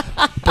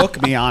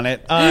 Book me on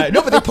it.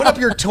 No, but they put up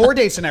your tour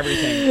dates and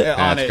everything on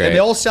That's it. great. And they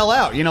all sell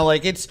out.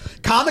 Like it's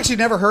comics you've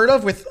never heard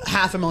of with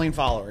 500,000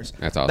 followers.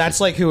 That's awesome.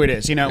 That's like who it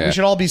is. Yeah. We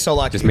should all be so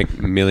lucky. Just make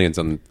millions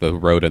on the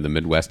road in the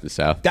Midwest and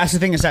South. That's the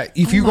thing is that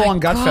if you go my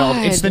on Gutfeld,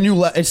 God. it's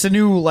the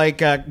new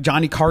like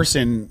Johnny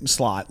Carson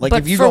slot. Like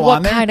But if you for go what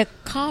on there, kind of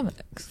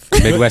comics?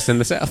 Midwest and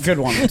the South. good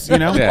ones,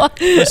 Yeah.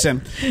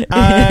 Listen, next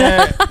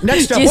up,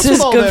 what's Jesus,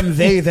 with all good. them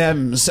they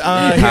thems?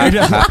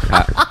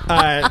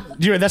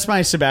 That's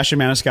my Sebastian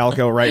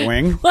Maniscalco right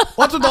wing.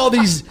 What's with all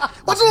these?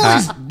 What's with all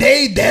these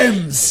they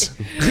thems?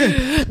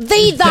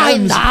 They die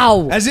Dems,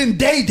 now. as in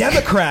they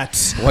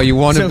Democrats. Well, you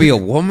want to So- be a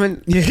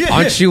woman? Yeah.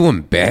 Aren't you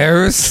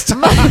embarrassed?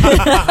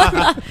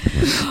 My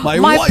My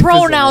wife is a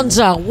pronouns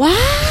are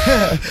what?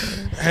 woman.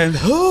 And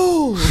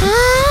who?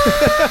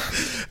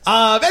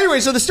 Anyway,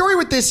 so the story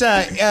with this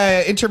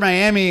Inter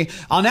Miami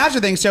Al Nassr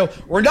thing. So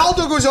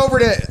Ronaldo goes over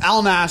to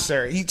Al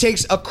Nassr. He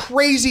takes a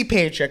crazy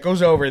paycheck,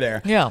 goes over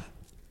there. Yeah.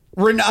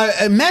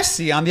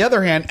 Messi, on the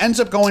other hand, ends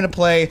up going to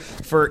play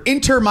for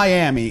Inter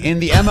Miami in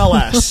the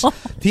MLS.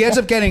 He ends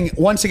up getting,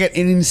 once again,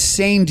 an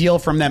insane deal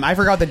from them. I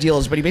forgot what the deal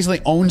is, but he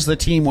basically owns the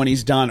team when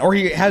he's done. Or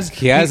he has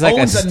like a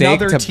owns stake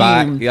another to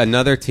buy team.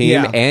 another team,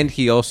 Yeah. and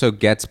he also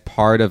gets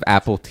part of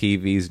Apple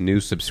TV's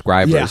new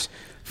subscribers Yeah.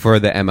 for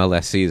the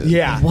MLS season.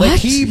 Yeah. What? Like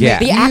he, Yeah.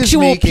 The he is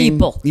actual making-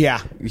 people. Yeah.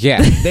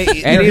 Yeah, They-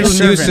 and they're he's his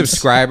a new servants.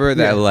 subscriber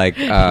that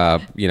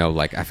Yeah.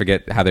 like I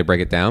forget how they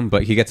break it down,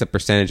 but he gets a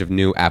percentage of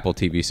new Apple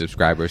TV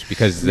subscribers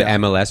because the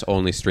MLS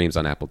only streams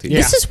on Apple TV. Yeah.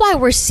 This is why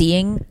we're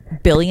seeing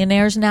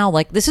billionaires now.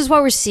 Like, this is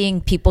why we're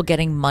seeing people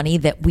getting money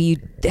that we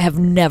have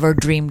never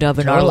dreamed of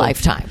in our Totally.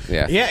 lifetime.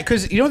 Yeah. Yeah,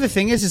 because you know what the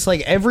thing is, it's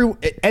like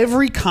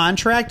every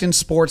contract in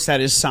sports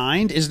that is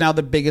signed is now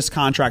the biggest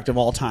contract of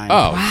all time.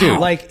 Oh, dude!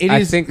 Like it is.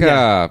 I think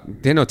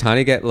didn't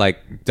Ohtani get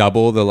like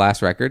double the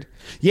last record?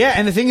 Yeah,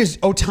 and the thing is,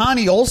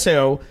 Ohtani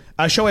also.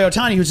 Shohei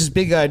Ohtani, who's this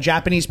big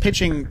Japanese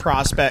pitching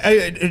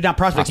prospect, not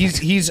prospect.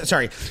 He's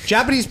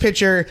Japanese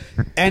pitcher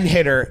and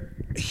hitter.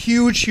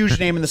 Huge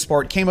name in the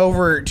sport. Came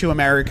over to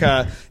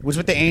America, was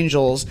with the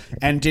Angels,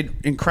 and did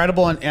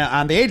incredible on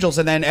the Angels.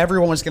 And then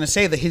everyone was going to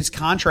say that his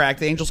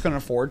contract, the Angels couldn't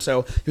afford,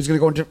 so he was going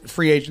to go into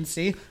free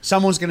agency.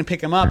 Someone's going to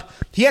pick him up.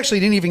 He actually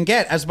didn't even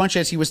get as much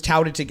as he was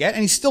touted to get,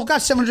 and he still got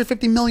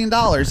 $750 million.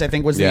 I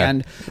think was the Yeah.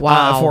 end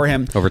Wow. for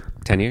him. Over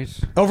 10 years?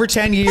 Over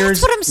 10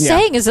 years. That's what I'm Yeah.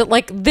 saying. Is that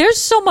like there's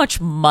so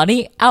much money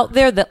out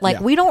there that like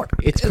Yeah. we don't.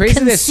 It's crazy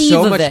there's conceive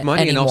so of much it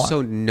money anymore. and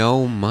also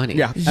no money.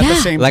 Yeah, at the Yeah.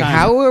 same Like time.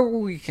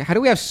 how do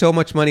we have so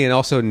much money and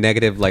also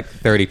negative like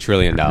 $30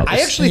 trillion? I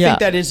actually Yeah. think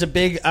that is a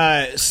big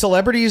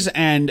celebrities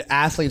and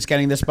athletes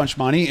getting this much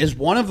money is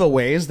one of the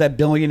ways that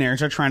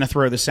billionaires are trying to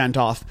throw the cent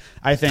off.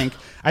 I think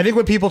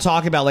when people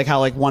talk about like how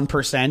like 1%,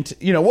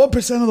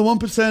 1% of the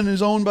 1%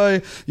 is owned by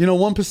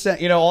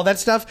 1%, all that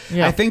stuff.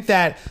 Yeah. I think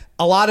that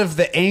a lot of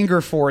the anger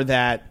for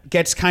that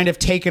gets kind of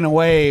taken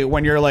away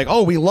when you're like,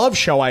 oh, we love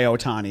Shohei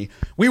Ohtani.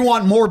 We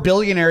want more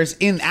billionaires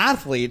in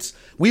athletes.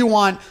 We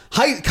want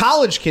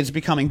college kids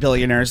becoming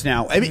billionaires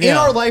now. I mean, in Yeah.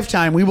 our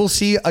lifetime, we will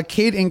see a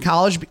kid in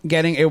college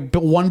getting a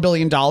 $1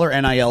 billion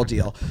NIL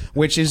deal,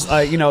 which is,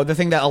 the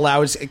thing that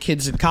allows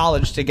kids in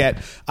college to get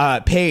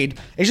paid.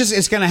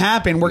 It's going to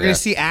happen. We're going Yeah. to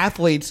see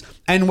athletes.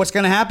 And what's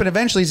going to happen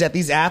eventually is that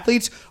these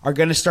athletes are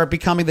going to start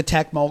becoming the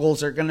tech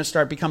moguls. They're going to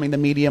start becoming the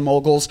media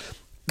moguls.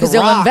 'Cause The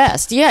they'll Rock,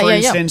 invest. Yeah, for yeah,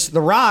 yeah. instance, The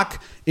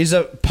Rock is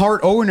a part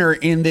owner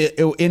in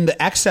the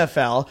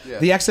XFL. Yeah.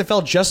 The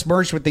XFL just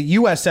merged with the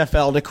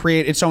USFL to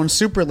create its own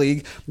super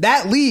league.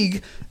 That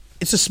league,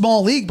 it's a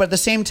small league, but at the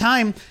same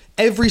time,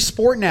 every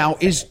sport now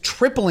is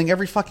tripling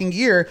every fucking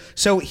year.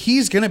 So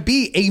he's going to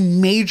be a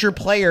major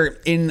player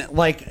in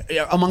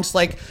amongst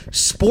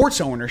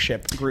sports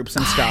ownership groups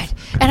and stuff.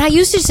 And I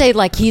used to say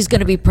like he's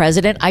going to be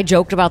president. I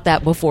joked about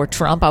that before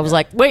Trump. I was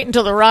like, wait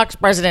until The Rock's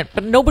president.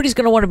 But nobody's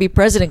going to want to be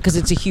president because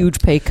it's a huge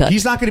pay cut.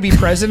 He's not going to be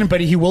president, but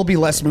he will be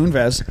Les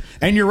Moonves.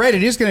 And you're right,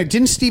 it is going to.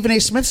 Didn't Stephen A.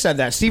 Smith said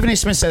that? Stephen A.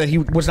 Smith said that he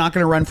was not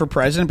going to run for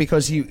president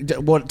because he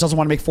doesn't want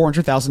to make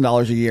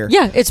 $400,000 a year.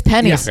 Yeah, it's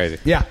pennies. Crazy.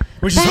 Yeah,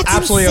 which is That's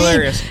absolutely insane.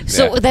 hilarious.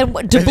 So Yeah. then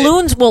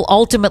doubloons will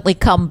ultimately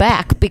come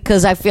back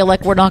because I feel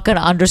like we're not going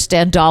to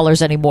understand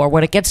dollars anymore.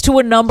 When it gets to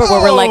a number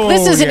where we're like,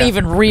 this Oh, isn't yeah.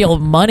 even real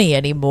money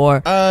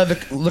anymore.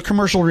 The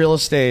commercial real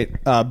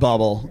estate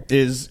bubble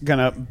is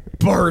gonna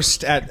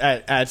burst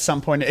at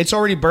some point. It's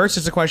already burst.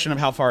 It's a question of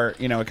how far it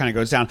kind of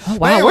goes down. Oh,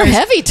 wow, we're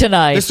heavy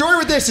tonight. The story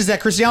with this is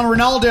that Cristiano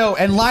Ronaldo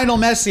and Lionel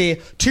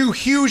Messi, two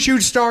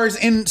huge stars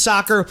in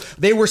soccer,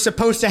 they were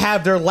supposed to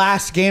have their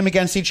last game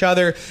against each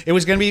other. It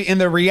was going to be in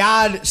the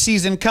Riyadh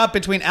Season Cup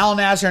between Al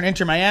Nassr and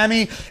Inter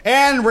Miami,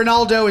 and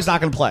Ronaldo is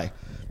not going to play.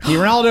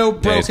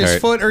 Ronaldo broke his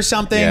foot or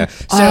something. Yeah.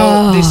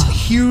 So this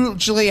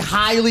hugely,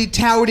 highly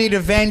touted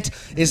event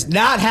is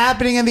not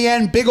happening in the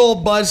end. Big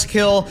old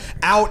buzzkill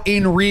out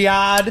in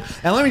Riyadh.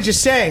 And let me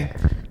just say,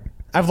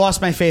 I've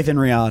lost my faith in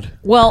Riyadh.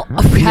 Well,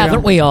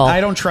 haven't we all? I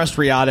don't trust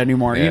Riyadh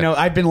anymore. Yeah.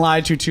 I've been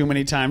lied to too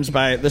many times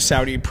by the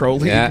Saudi Pro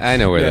League. Yeah, I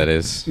know where that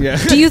is. Yeah.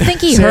 Do you think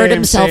he hurt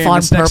himself on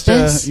It's next to,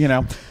 purpose? Did he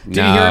No,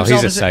 hear himself?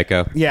 he's a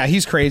psycho. Yeah,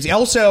 he's crazy.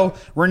 Also,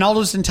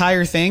 Ronaldo's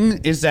entire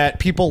thing is that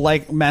people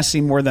like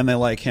Messi more than they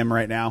like him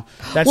right now.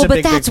 That's Well, a but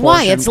big, that's big why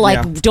portion. it's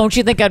like, Yeah. don't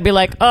you think I'd be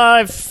like,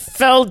 I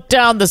fell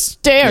down the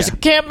stairs, Yeah.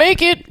 can't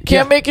make it,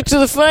 Yeah. make it to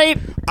the fight.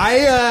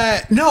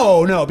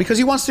 No, because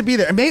he wants to be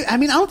there. I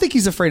don't think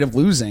he's afraid of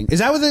losing. Is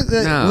that what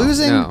No,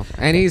 losing? no.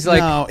 And he's like,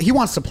 no, he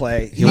wants to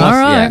play. he wants,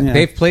 All right. yeah,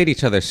 they've played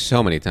each other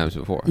so many times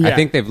before. Yeah. I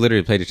think they've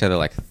literally played each other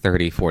like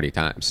 30, 40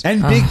 times.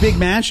 And big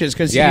matches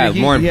because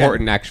More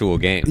important actual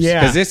games.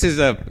 Yeah. Because this is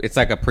it's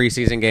like a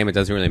preseason game. It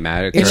doesn't really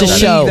matter. It's a Turns out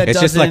show. that It's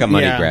just like a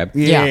money yeah. grab.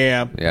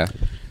 Yeah. Yeah.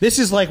 This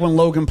is like when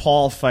Logan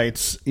Paul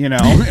fights,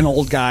 an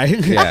old guy.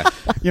 Yeah.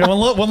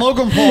 when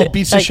Logan Paul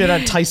beats the shit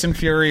out of Tyson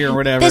Fury or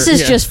whatever. This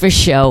is Yeah. just for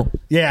show.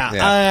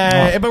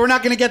 Yeah, but we're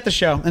not going to get the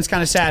show. It's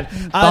kind of sad.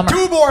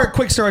 Two more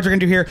quick stories we're going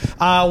to do here.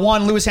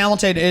 One, Lewis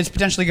Hamilton is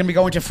potentially going to be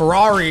going to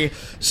Ferrari.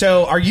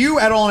 So, are you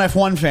at all an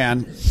F1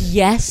 fan?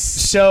 Yes.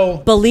 So,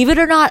 Believe it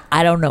or not,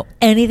 I don't know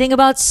anything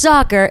about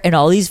soccer and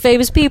all these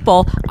famous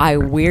people. I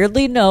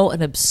weirdly know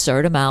an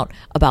absurd amount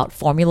about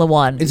Formula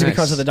One. is it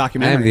because of the I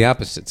documentary? am the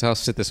opposite, so I'll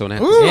sit this one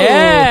out. Ooh.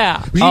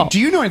 Yeah. Do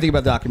you know anything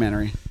about the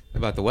documentary?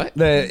 About the what?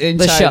 The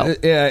inside, show.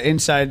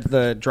 Inside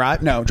the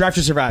Drive. No, Drive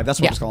to Survive. That's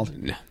what it's called.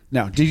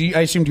 No. Did you?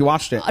 I assumed you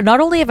watched it. Not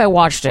only have I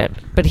watched it,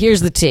 but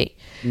here's the tea.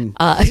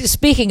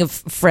 Speaking of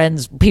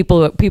friends,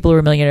 people who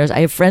are millionaires, I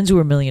have friends who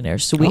are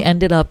millionaires. So we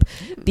ended up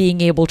being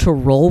able to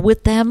roll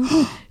with them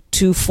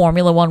to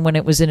Formula One when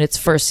it was in its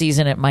first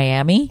season at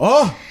Miami.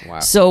 Oh, Wow.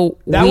 So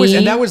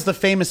that was the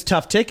famous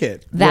tough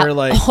ticket where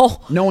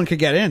no one could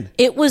get in.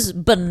 It was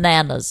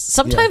bananas.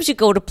 Sometimes you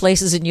go to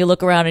places and you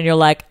look around and you're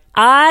like,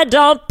 I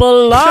don't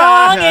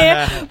belong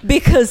here,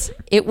 because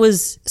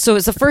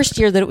it's the first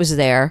year that it was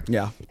there.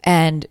 Yeah.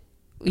 And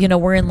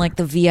we're in like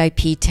the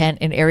VIP tent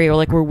and area,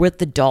 like we're with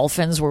the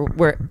Dolphins.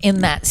 We're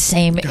in that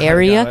same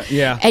area. it.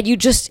 Yeah. And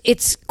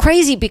it's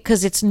crazy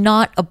because it's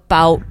not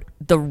about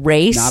the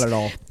race. Not at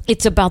all.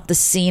 It's about the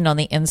scene on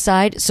the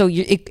inside. So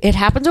it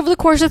happens over the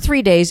course of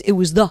 3 days. It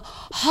was the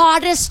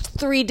hottest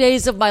 3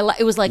 days of my life.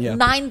 It was like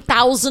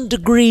 9,000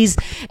 degrees.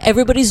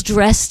 Everybody's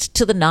dressed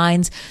to the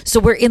nines. So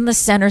we're in the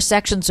center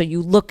section. So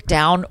you look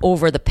down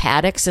over the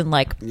paddocks and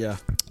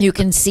you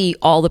can see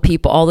all the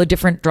people, all the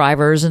different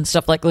drivers and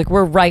stuff. Like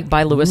we're right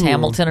by Lewis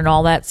Hamilton and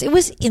all that. It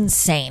was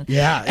insane.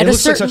 Yeah, At it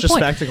looks like certain such a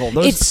point, spectacle.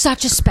 It's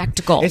such a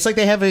spectacle. It's like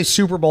they have a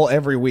Super Bowl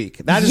every week.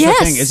 That is Yes.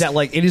 the thing, is that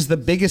it is the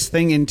biggest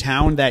thing in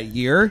town that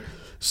year.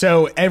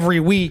 So every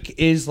week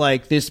is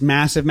like this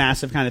massive,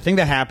 massive kind of thing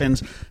that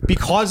happens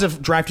because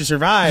of Drive to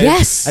Survive.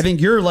 Yes. I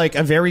think you're like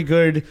a very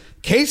good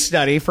case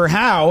study for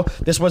how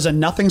this was a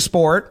nothing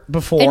sport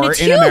before And in it's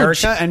huge.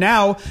 America. And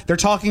now they're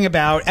talking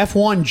about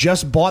F1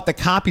 just bought the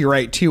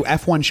copyright to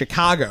F1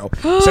 Chicago.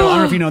 So I don't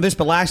know if you know this,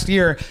 but last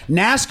year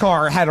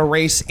NASCAR had a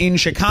race in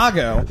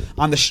Chicago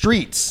on the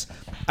streets.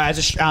 As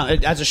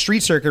a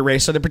street circuit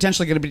race, so they're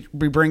potentially going to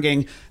be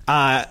bringing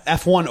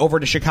F1 over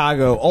to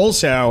Chicago.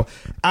 Also,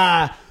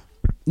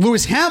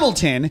 Lewis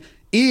Hamilton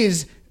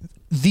is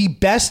the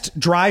best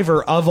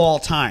driver of all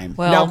time.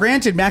 Well, now,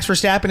 granted, Max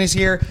Verstappen is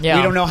here. Yeah.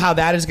 We don't know how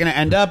that is going to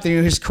end up.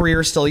 His career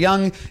is still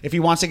young. If he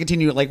wants to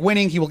continue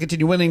winning, he will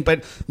continue winning.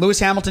 But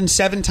Lewis Hamilton,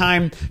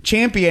 7-time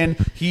champion,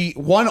 he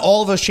won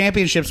all of those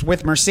championships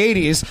with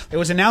Mercedes. It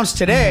was announced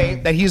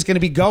today that he's going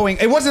to be going.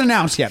 It wasn't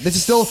announced yet. This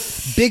is still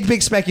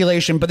big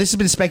speculation, but this has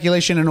been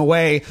speculation in a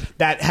way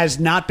that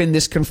has not been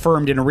this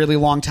confirmed in a really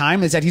long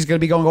time, is that he's going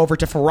to be going over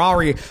to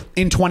Ferrari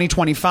in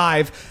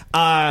 2025.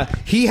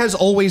 He has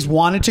always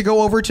wanted to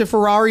go over to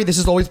Ferrari. This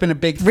has always been a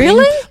big thing.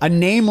 Really? A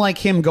name like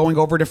him going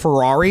over to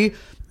Ferrari,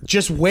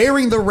 just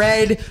wearing the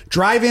red,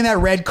 driving that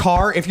red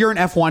car. If you're an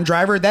F1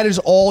 driver, that is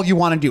all you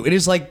want to do. It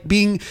is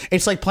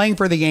it's like playing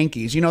for the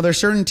Yankees. There's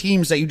certain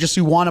teams that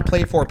you want to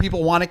play for.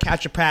 People want to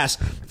catch a pass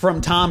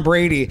from Tom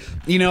Brady.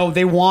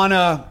 They want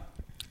to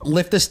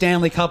lift the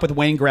Stanley Cup with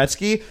Wayne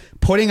Gretzky.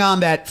 Putting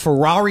on that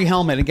Ferrari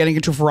helmet and getting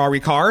into a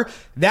Ferrari car,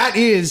 that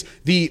is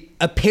the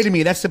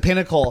epitome. That's the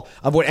pinnacle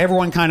of what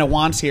everyone kind of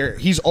wants here.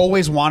 He's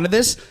always wanted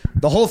this.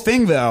 The whole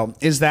thing, though,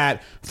 is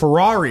that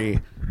Ferrari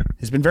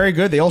has been very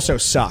good. They also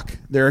suck.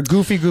 They're a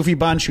goofy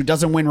bunch who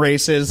doesn't win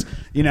races.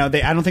 I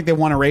don't think they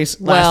won a race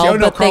last year. Oh,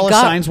 no, Carlos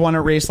Sainz won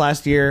a race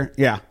last year.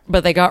 Yeah.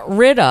 But they got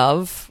rid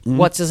of,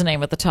 what's his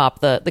name at the top?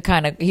 The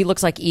kind of, he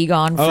looks like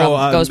Egon from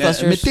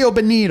Ghostbusters. Matteo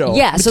Benito.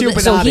 Yeah, so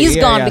he's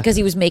gone because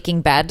he was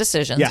making bad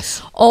decisions.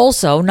 Yes.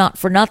 Also, not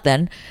for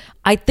nothing,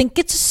 I think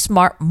it's a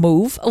smart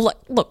move.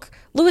 Look,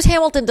 Lewis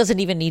Hamilton doesn't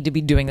even need to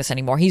be doing this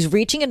anymore. He's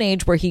reaching an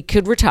age where he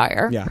could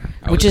retire,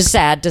 which is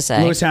sad to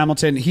say. Lewis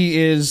Hamilton, he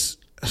is...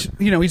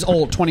 he's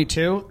old,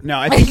 22. No,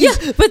 I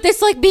think but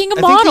it's like being a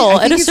model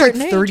at a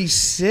certain age.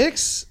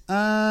 36.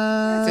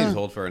 That seems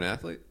old for an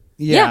athlete.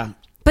 Yeah.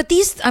 But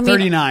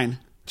 39.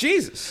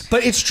 Jesus.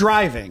 But it's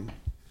driving.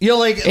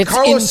 It's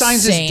Carlos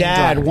Sainz's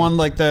dad driving. won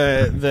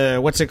the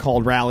what's it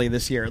called rally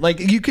this year. Like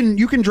you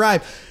can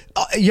drive.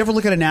 You ever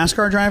look at a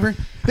NASCAR driver?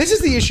 This is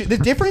the issue. The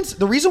difference.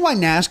 The reason why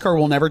NASCAR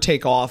will never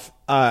take off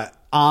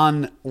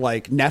on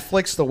like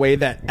Netflix the way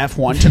that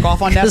F1 took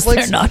off on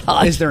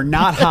Netflix they're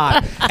not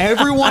hot.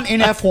 Everyone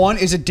in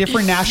F1 is a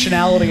different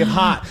nationality of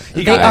hot.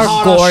 You got the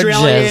hot gorgeous.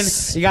 Australian,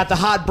 you got the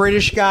hot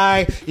British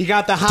guy, you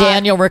got the hot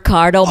Daniel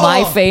Ricciardo,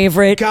 my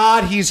favorite.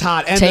 God, he's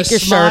hot. And take the your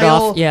shirt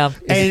off. Yeah.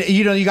 And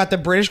you got the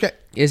British guy.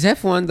 Is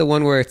F1 the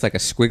one where it's like a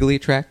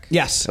squiggly track?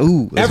 Yes.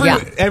 Ooh.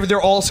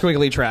 They're all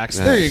squiggly tracks.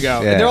 Nice. There you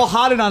go. Yeah. They're all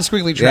hotted on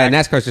squiggly tracks.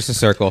 Yeah, NASCAR's just a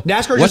circle.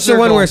 What's the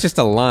one where it's just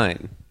a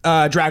line?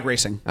 Drag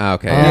racing. Oh,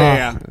 okay.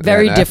 Yeah.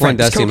 Very different.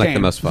 F1 does seem like the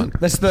most fun.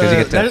 That's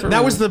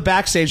that was the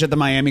backstage at the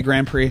Miami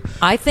Grand Prix.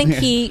 I think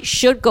he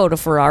should go to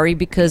Ferrari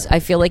because I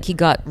feel like he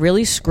got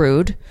really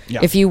screwed. Yeah.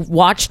 If you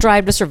watch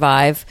Drive to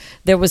Survive,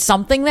 there was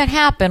something that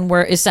happened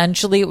where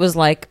essentially it was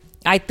like,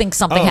 I think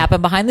something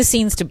happened behind the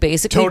scenes to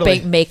basically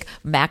make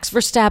Max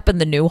Verstappen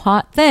the new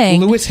hot thing.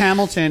 Lewis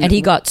Hamilton. And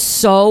he got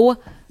so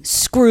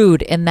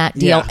screwed in that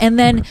deal. Yeah. And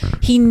then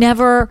he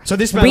never So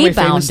this, by the way,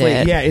 rebounded.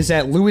 famously, is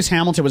that Lewis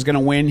Hamilton was going to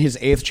win his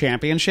 8th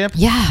championship.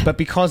 Yeah. But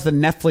because the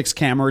Netflix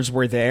cameras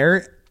were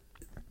there,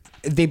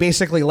 they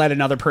basically let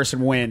another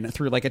person win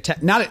through like a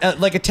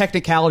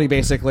technicality.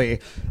 Basically,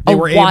 they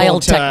were wild able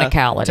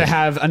technicality to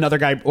have another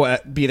guy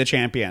be the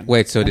champion.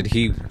 Wait, so did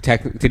he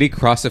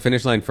cross the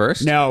finish line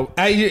first? No,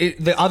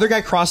 the other guy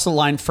crossed the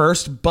line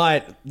first,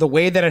 but the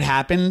way that it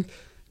happened,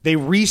 they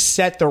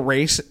reset the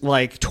race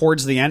like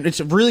towards the end.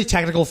 It's a really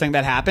technical thing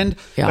that happened,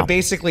 but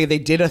basically they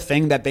did a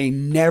thing that they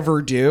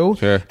never do,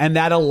 and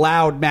that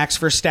allowed Max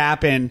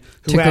Verstappen,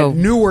 who had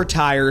newer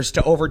tires,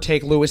 to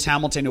overtake Lewis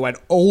Hamilton, who had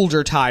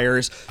older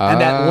tires, and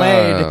that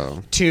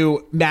led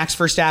to Max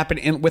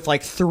Verstappen with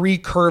like 3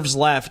 curves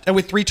left, and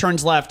with 3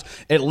 turns left,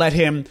 it let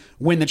him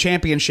win the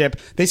championship.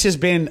 This has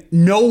been,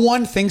 no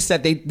one thinks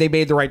that they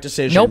made the right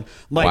decision.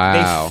 Nope.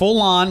 They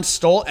full on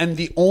stole, and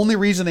the only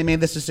reason they made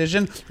this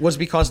decision was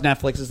because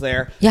Netflix is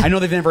there. Yeah. I know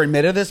they've never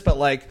admitted this, but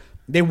like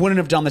they wouldn't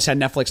have done this had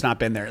Netflix not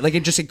been there. Like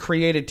it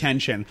created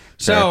tension.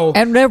 So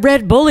and they're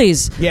Red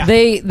Bullies. Yeah.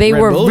 They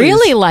Red were Bullies.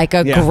 really like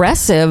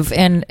aggressive,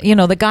 and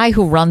the guy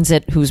who runs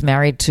it, who's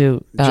married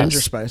to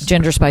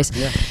Ginger Spice,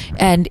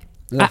 and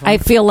I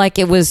feel like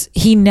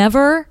he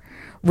never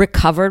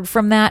recovered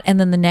from that, and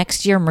then the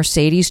next year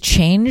Mercedes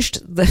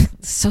changed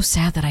it's so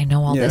sad that I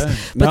know all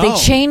this, but they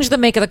change the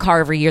make of the car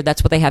every year.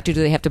 That's what they have to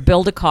do. They have to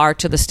build a car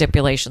to the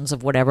stipulations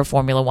of whatever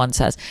Formula One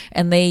says,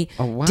 and they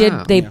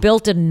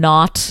built a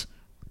not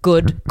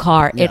good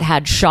car. It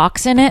had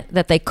shocks in it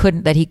that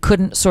he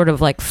couldn't sort of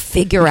like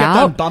figure kept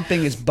out. on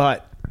bumping his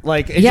butt.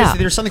 Like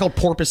there's something called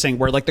porpoising,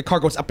 where like the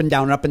car goes up and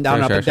down, up and down,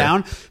 up and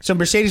down. So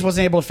Mercedes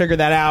wasn't able to figure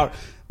that out.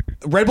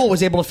 Red Bull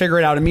was able to figure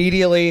it out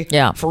immediately.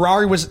 Yeah.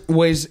 Ferrari was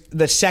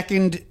the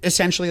second,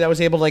 essentially, that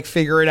was able to like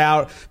figure it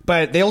out.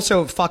 But they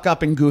also fuck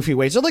up in goofy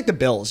ways. They're like the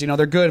Bills.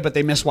 They're good, but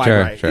they miss wide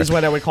right. Is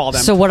what I would call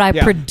them. So what I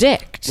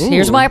predict,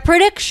 here's my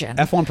prediction.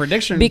 F1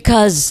 prediction.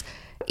 Because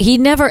he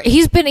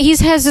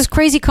has this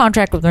crazy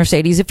contract with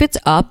Mercedes. If it's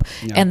up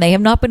and they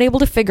have not been able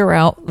to figure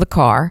out the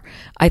car,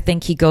 I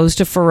think he goes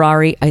to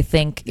Ferrari. I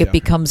think it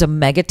becomes a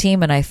mega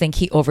team, and I think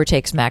he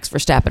overtakes Max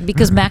Verstappen,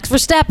 because Max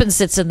Verstappen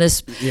sits in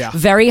this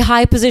very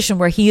high position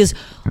where he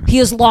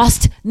has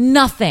lost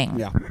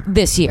nothing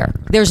this year.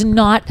 There's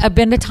not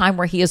been a time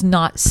where he has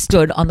not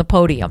stood on the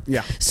podium.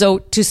 Yeah. So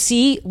to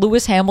see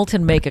Lewis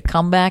Hamilton make a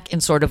comeback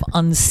and sort of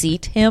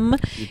unseat him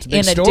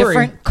in a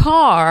different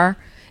car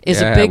is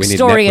a big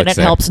story, and it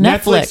helps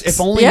Netflix. If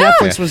only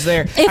Netflix was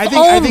there. I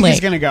think he's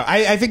going to go.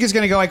 I think he's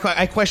going to go.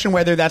 I question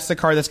whether that's the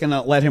car that's going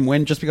to let him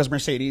win, just because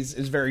Mercedes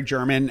is very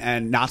German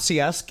and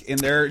Nazi-esque in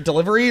their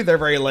delivery. They're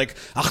very like,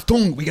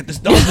 Achtung, we get this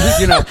done.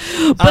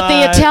 But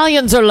the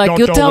Italians are like,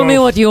 you tell me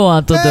what you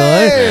want to do.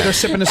 They're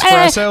sipping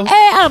espresso.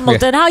 Hey,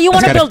 Hamilton, how you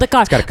want to build the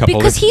car? It's got a couple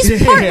Because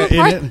he's part.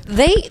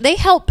 They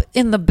help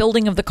in the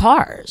building of the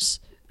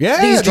cars. Yeah,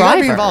 these you gotta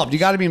be drivers. involved. You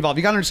gotta be involved.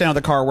 You gotta understand how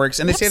the car works.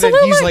 And they say that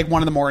Absolutely. he's like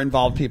one of the more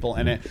involved people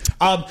in it.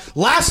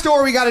 Last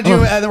story we gotta do,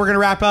 and then we're gonna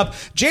wrap up.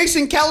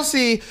 Jason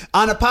Kelsey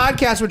on a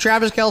podcast with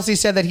Travis Kelsey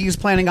said that he's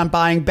planning on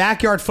buying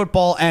Backyard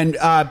Football and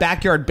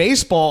Backyard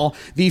Baseball,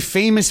 the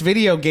famous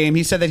video game.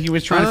 He said that he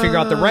was trying to figure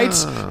out the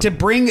rights to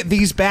bring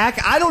these back.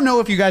 I don't know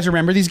if you guys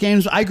remember these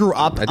games. I grew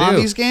up on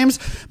these games.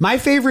 My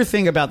favorite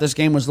thing about this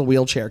game was the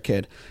wheelchair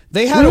kid.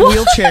 They had a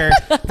wheelchair.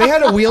 They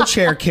had a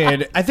wheelchair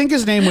kid. I think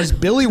his name was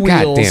Billy Wheels.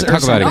 God damn, or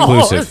talk about something.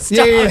 inclusive.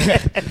 Yeah.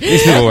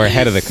 These people were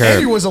ahead of the And curve.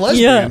 he was a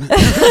lesbian.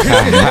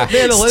 Yeah. They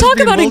had a Let's talk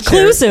lesbian about wheelchair.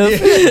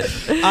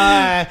 inclusive.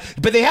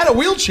 But they had a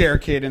wheelchair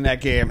kid in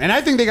that game, and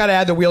I think they got to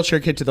add the wheelchair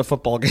kid to the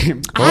football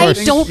game. I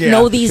don't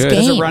know these Should.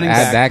 games. As a running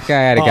Had back. that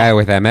guy, had a guy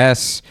with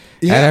MS,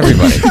 Yeah. had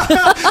everybody.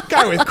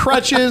 Guy with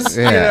crutches.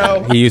 Yeah.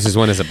 You know. He uses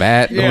one as a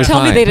bat. Yeah. It was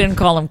Tell me fine. they didn't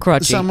call him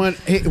Crutchy. Someone,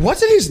 hey,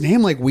 wasn't his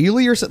name like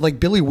Wheelie or something, like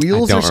Billy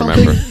Wheels I or don't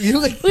something? remember. You know,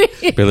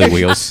 like, Billy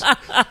Wheels.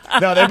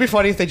 no, that'd be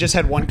funny if they just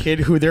had one kid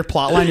who their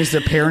plot line is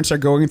their parents are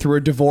going through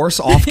a divorce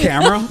off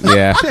camera.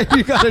 Yeah.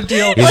 You got to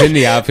deal. He's in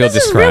the outfield This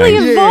just is really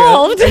crying.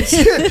 involved.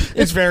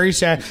 It's very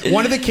sad.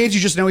 One of the kids,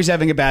 you just know he's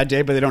having a bad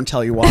day, but they don't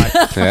tell you why.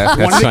 Yeah,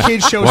 One of that's the fine.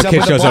 kids shows One up kid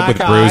with shows a up with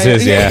black eye.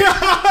 bruises.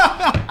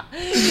 Yeah.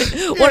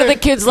 One of the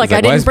kids like, He's like,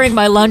 I didn't "Why's- bring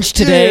my lunch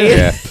today.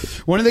 Yeah.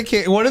 One of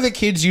the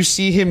kids, you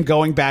see him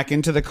going back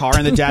into the car,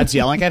 and the dad's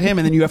yelling at him,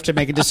 and then you have to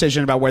make a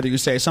decision about whether you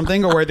say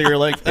something or whether you're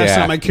like, "That's Yeah.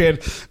 not my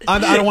kid. I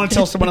don't want to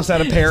tell someone else how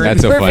to parent."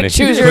 That's so Perfect. funny.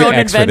 Choose your Click own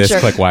X for this, adventure.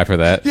 click Y for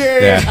that.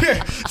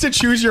 yeah. It's a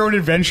choose your own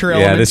adventure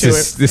element This to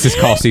is it. this is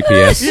call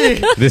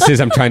CPS. This is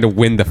I'm trying to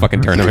win the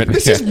fucking tournament.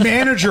 This is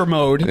manager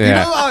mode.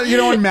 Yeah. You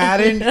know, in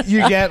Madden,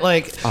 you get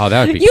like. Oh,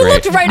 that would be You great.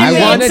 looked right at I me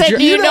want and a said, dr-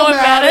 "Do you know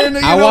about it?" you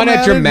I know want a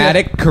Madden?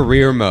 dramatic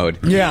career mode.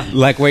 Yeah.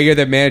 Like where you're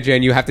the manager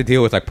and you have to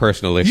deal with like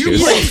personal You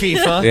issues. play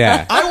FIFA.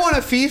 Yeah. I want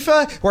a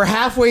FIFA where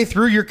halfway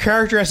through your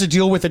character has to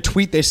deal with a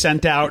tweet they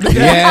sent out.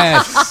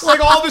 Yes. Like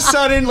all of a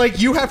sudden, like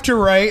you have to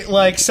write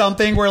like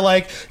something where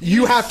like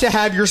you have to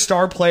have your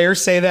star player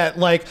say that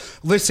like,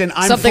 listen,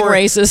 I'm Something for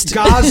racist.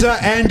 Gaza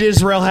and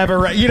Israel have a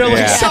right. You know, like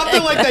Yeah.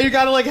 something like that. You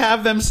got to like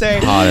have them say,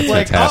 that's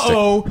like,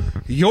 fantastic.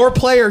 your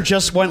player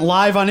just went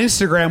live on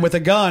Instagram with a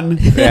gun.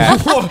 Yeah.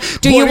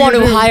 Do you want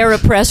to hire a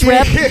press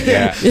rep?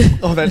 Yeah.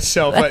 Oh, that's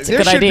so funny. That's a There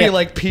good should idea. be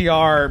like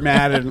PR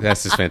Madden.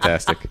 That's just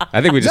fantastic.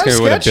 I think we just Is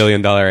that a came up with sketch?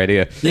 $1 billion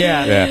idea.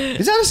 Yeah. Yeah.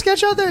 Is that a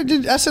sketch out there?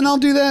 Did SNL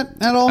do that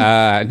at all?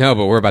 No,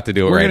 but we're about to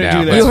do it We're right gonna now.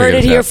 do that. Let's You heard figure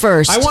it this here out.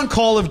 first. I want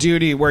Call of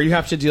Duty where you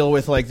have to deal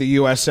with like the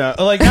U.S.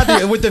 Like not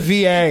the, with the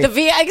VA. The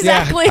VA,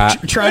 exactly.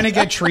 Trying to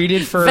get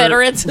treated for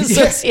Veterans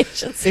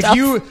Association If stuff.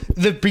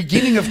 the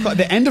beginning of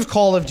the end of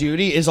Call of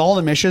Duty is all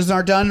the missions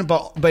are done,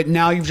 but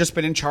now you've just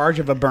been in charge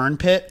of a burn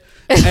pit.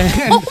 And,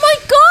 Oh my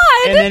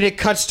God! And then it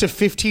cuts to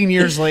 15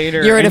 years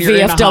later. You're at and a in the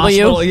VFW.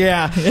 hospital,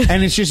 yeah,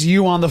 and it's just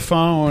you on the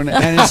phone,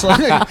 and it's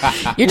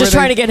like You're just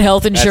trying to get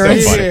health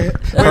insurance. so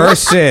funny.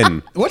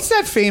 Person. What's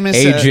that famous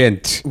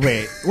Agent.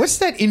 wait, what's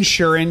that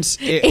insurance?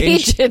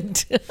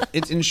 Agent.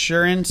 It's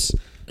insurance.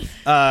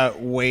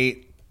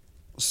 Wait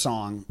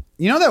song.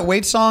 You know that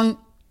wait song?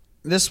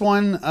 This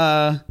one.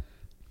 Why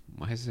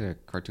is there a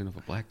cartoon of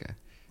a black guy?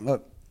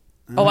 Look.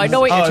 Oh, I know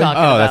what you're talking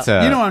about. that's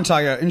a- You know what I'm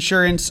talking about?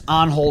 Insurance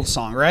on hold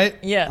song, right?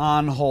 Yeah.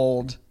 On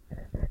hold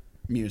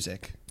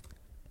music.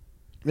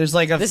 There's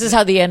like a. This is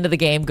how the end of the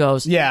game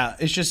goes. Yeah,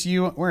 it's just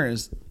you. Where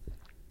is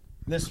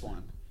this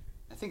one?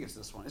 I think it's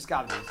this one. It's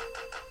got to be.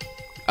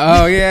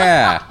 Oh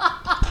yeah.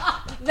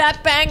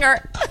 That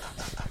banger.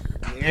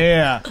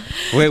 Yeah.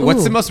 Wait,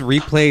 what's the most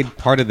replayed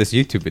part of this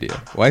YouTube video?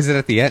 Why is it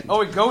at the end?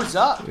 Oh, it goes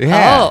up.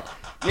 Yeah. Oh.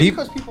 Maybe Peop-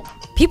 because people.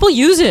 People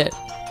use it.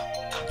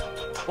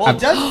 Well, it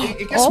does.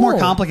 It gets more Oh.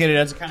 complicated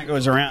as it kind of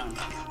goes around.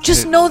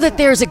 Just know that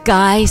there's a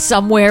guy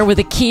somewhere with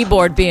a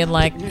keyboard being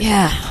like,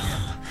 yeah,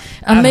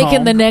 I'm At making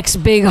home. the next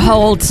big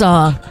hold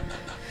song.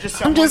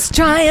 I'm just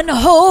trying to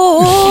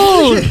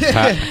hold.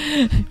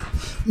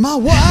 My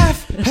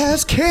wife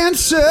has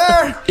cancer.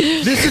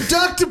 These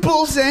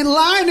deductibles ain't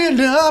lining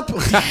up.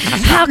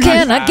 How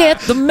can I get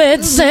the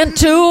meds sent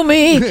to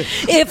me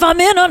if I'm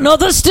in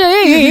another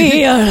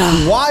state?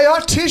 Why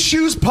are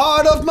tissues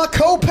part of my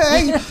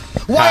copay?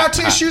 Why are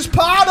tissues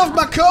part of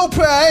my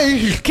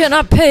copay? Can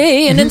I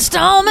pay in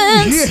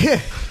installments? Yeah.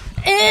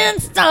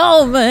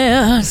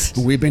 Installments.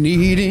 We've been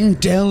eating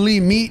deli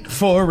meat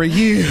for a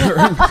year.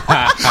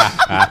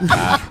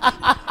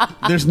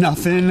 There's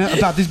nothing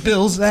about these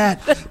bills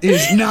that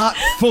is not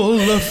full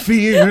of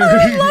fear.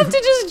 I'd love to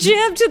just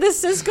jam to the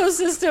Cisco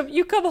system.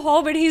 You come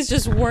home and he's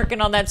just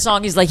working on that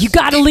song. He's like, you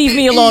got to leave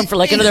me alone for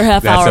like another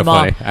half That's hour, so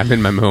Mom. funny. I'm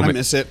in my moment. I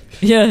miss it.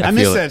 Yeah. I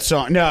miss feel it. that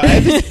song. No,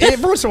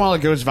 every once in a while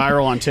it goes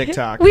viral on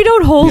TikTok. We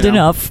don't hold You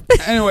know? enough.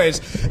 Anyways,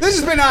 this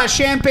has been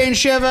Champagne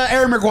Shiva.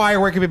 Aaron McGuire,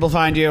 where can people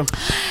find you?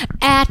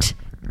 At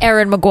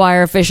Aaron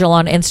McGuire Official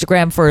on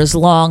Instagram for as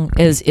long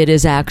as it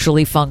is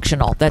actually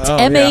functional. That's Oh,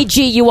 yeah.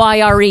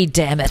 MAGUIRE,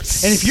 damn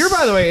it. And if you're,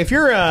 by the way, if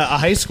you're a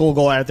high school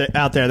girl out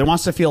there that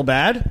wants to feel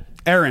bad,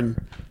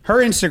 Aaron, Her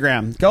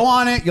Instagram. Go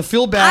on it. You'll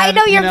feel bad. I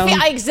know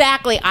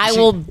exactly. I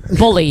will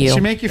bully you. She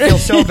make you feel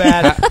so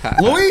bad.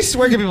 Luis,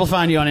 where can people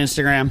find you on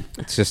Instagram?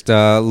 It's just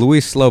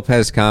Luis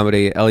Lopez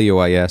Comedy,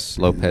 Luis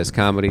Lopez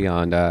Comedy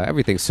on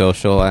everything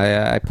social.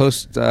 I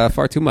post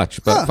far too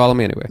much, but follow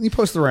me anyway. You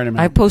post the right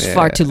amount. I post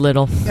far too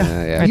little.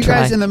 Yeah. You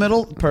try. guys in the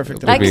middle?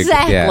 Perfect.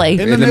 Exactly.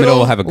 Yeah. In In the middle,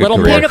 we'll have a good little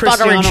career. peanut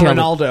butter and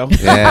Cristiano chili.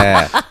 Ronaldo.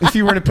 Yeah. If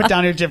you were to put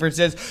down your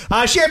differences.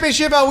 Champagne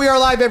Shiva, we are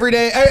live every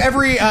day,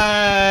 every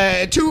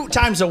 2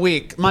 times a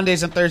week,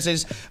 Mondays and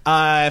Thursdays,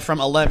 from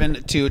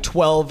 11 to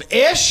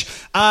 12-ish.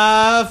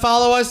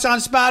 Follow us on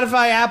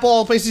Spotify, Apple,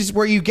 all places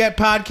where you get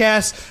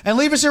podcasts, and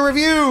leave us a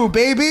review,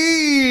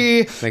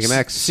 baby. Thank you,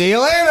 Max. See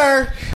you later.